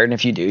you're fired. And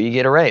if you do, you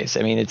get a raise.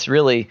 I mean, it's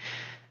really,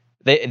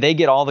 they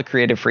get all the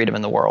creative freedom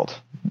in the world.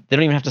 They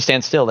don't even have to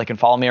stand still. They can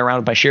follow me around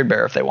with my shield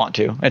bearer if they want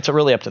to. It's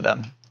really up to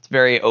them. It's a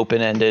very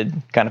open-ended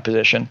kind of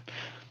position.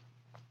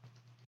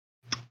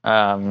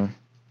 Let's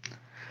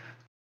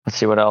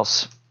see what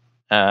else.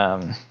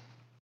 I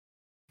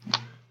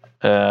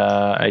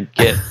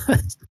get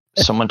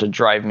someone to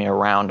drive me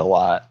around a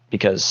lot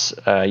because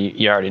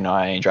you already know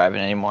I ain't driving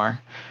anymore.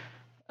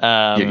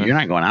 You're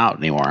not going out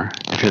anymore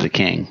if you're the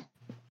king.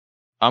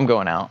 I'm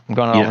going out. I'm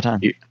going out all the time.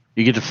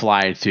 You get to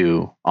fly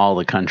to all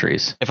the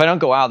countries. If I don't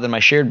go out, then my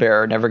shield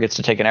bearer never gets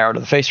to take an arrow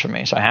to the face from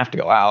me. So I have to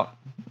go out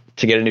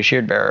to get a new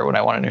shield bearer when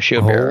I want a new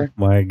shield bearer. Oh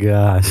my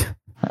gosh.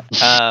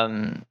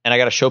 And I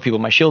got to show people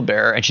my shield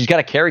bearer, and she's got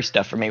to carry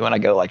stuff for me when I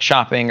go like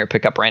shopping or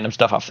pick up random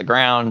stuff off the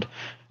ground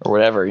or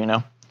whatever, you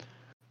know.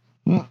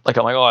 Like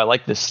I'm like, oh, I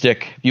like this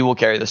stick. You will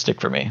carry the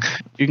stick for me.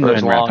 You can go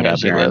ahead and wrap it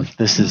up, Aaron.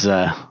 This is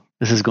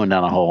going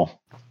down a hole.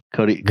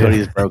 Cody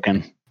is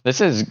broken.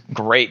 This is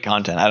great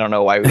content. I don't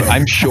know why.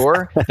 I'm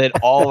sure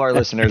that all of our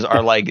listeners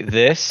are like,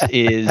 this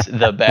is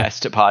the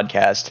best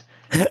podcast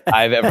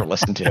I've ever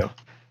listened to.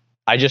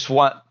 I just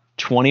want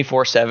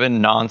 24/7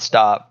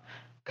 nonstop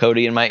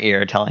Cody in my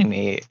ear telling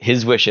me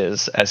his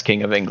wishes as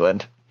King of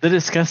England. The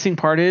disgusting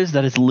part is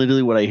that it's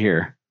literally what I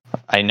hear.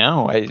 I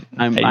know.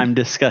 I'm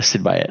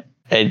disgusted by it.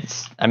 I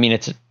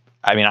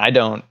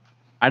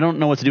don't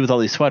know what to do with all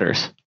these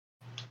sweaters.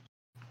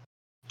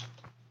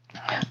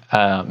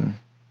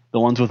 The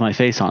ones with my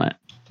face on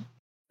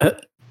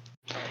it.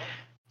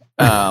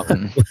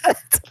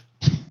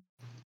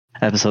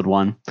 Episode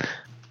 1. I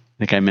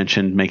think I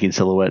mentioned making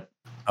silhouette.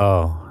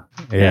 Oh,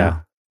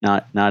 yeah.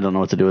 Now I don't know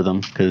what to do with them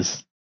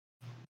because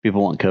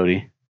people want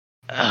Cody.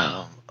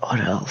 What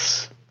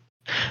else?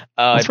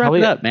 Let's wrap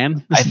it up,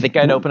 man. I think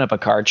I'd open up a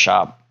card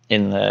shop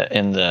in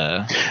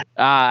the.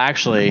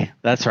 Actually,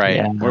 that's right.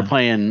 Yeah.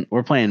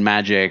 We're playing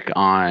Magic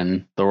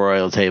on the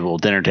royal table,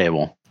 dinner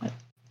table.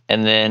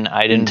 And then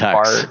I'd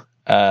impart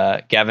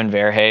Gavin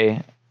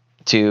Verhey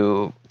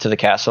to the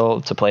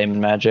castle to play him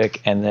in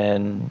Magic, and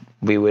then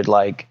we would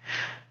like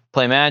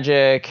play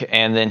Magic,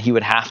 and then he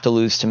would have to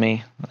lose to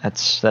me.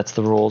 That's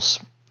the rules.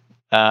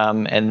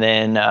 And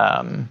then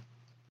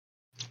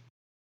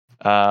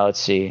let's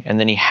see, and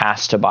then he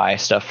has to buy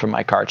stuff from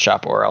my card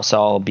shop, or else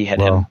I'll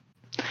behead him.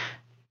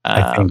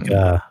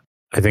 I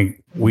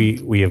think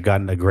we have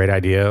gotten a great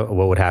idea of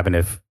what would happen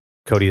if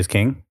Cody is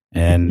king,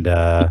 and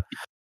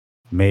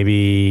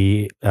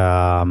maybe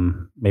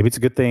it's a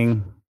good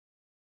thing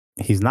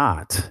he's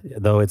not.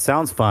 Though it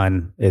sounds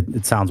fun,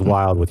 it sounds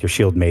wild with your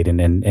shield maiden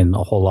and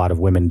a whole lot of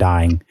women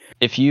dying.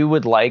 If you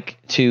would like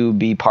to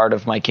be part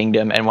of my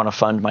kingdom and want to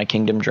fund my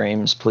kingdom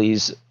dreams,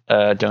 please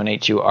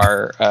donate to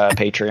our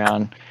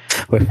Patreon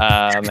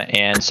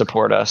and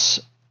support us.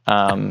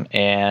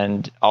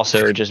 And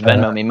also just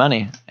Venmo me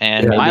money.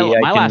 And maybe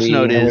my last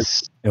note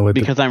is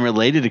because I'm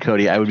related to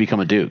Cody, I would become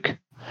a duke.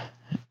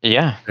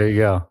 Yeah. There you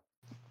go.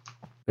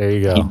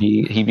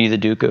 He'd be the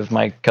Duke of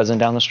my cousin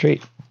down the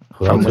street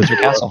from Windsor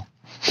Castle.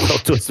 Well,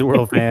 Twisted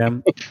World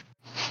fam,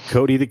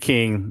 Cody the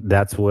King,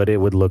 that's what it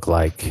would look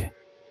like.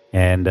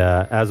 And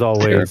as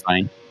always,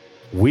 terrifying.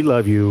 We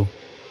love you.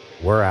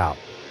 We're out.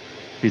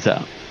 Peace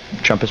out.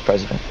 Trump is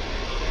president.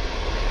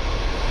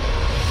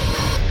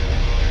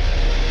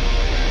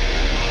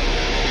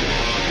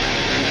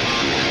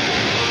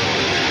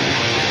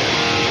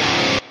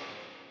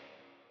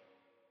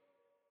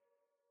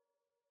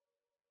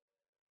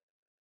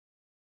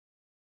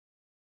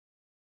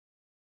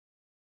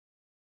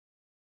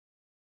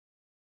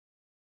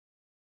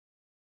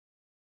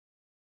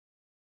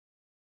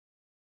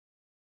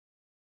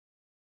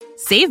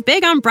 Save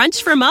big on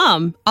brunch for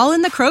mom, all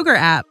in the Kroger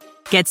app.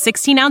 Get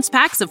 16-ounce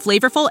packs of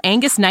flavorful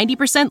Angus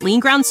 90%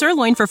 lean ground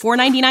sirloin for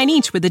 $4.99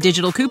 each with a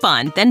digital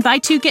coupon. Then buy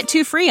 2, get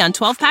 2 free on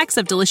 12 packs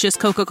of delicious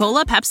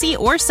Coca-Cola, Pepsi,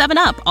 or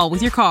 7-Up, all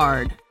with your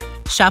card.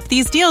 Shop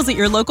these deals at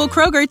your local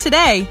Kroger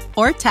today,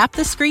 or tap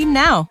the screen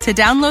now to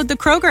download the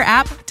Kroger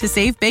app to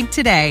save big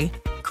today.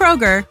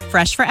 Kroger,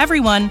 fresh for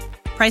everyone.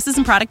 Prices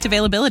and product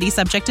availability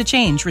subject to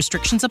change.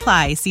 Restrictions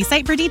apply. See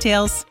site for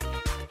details.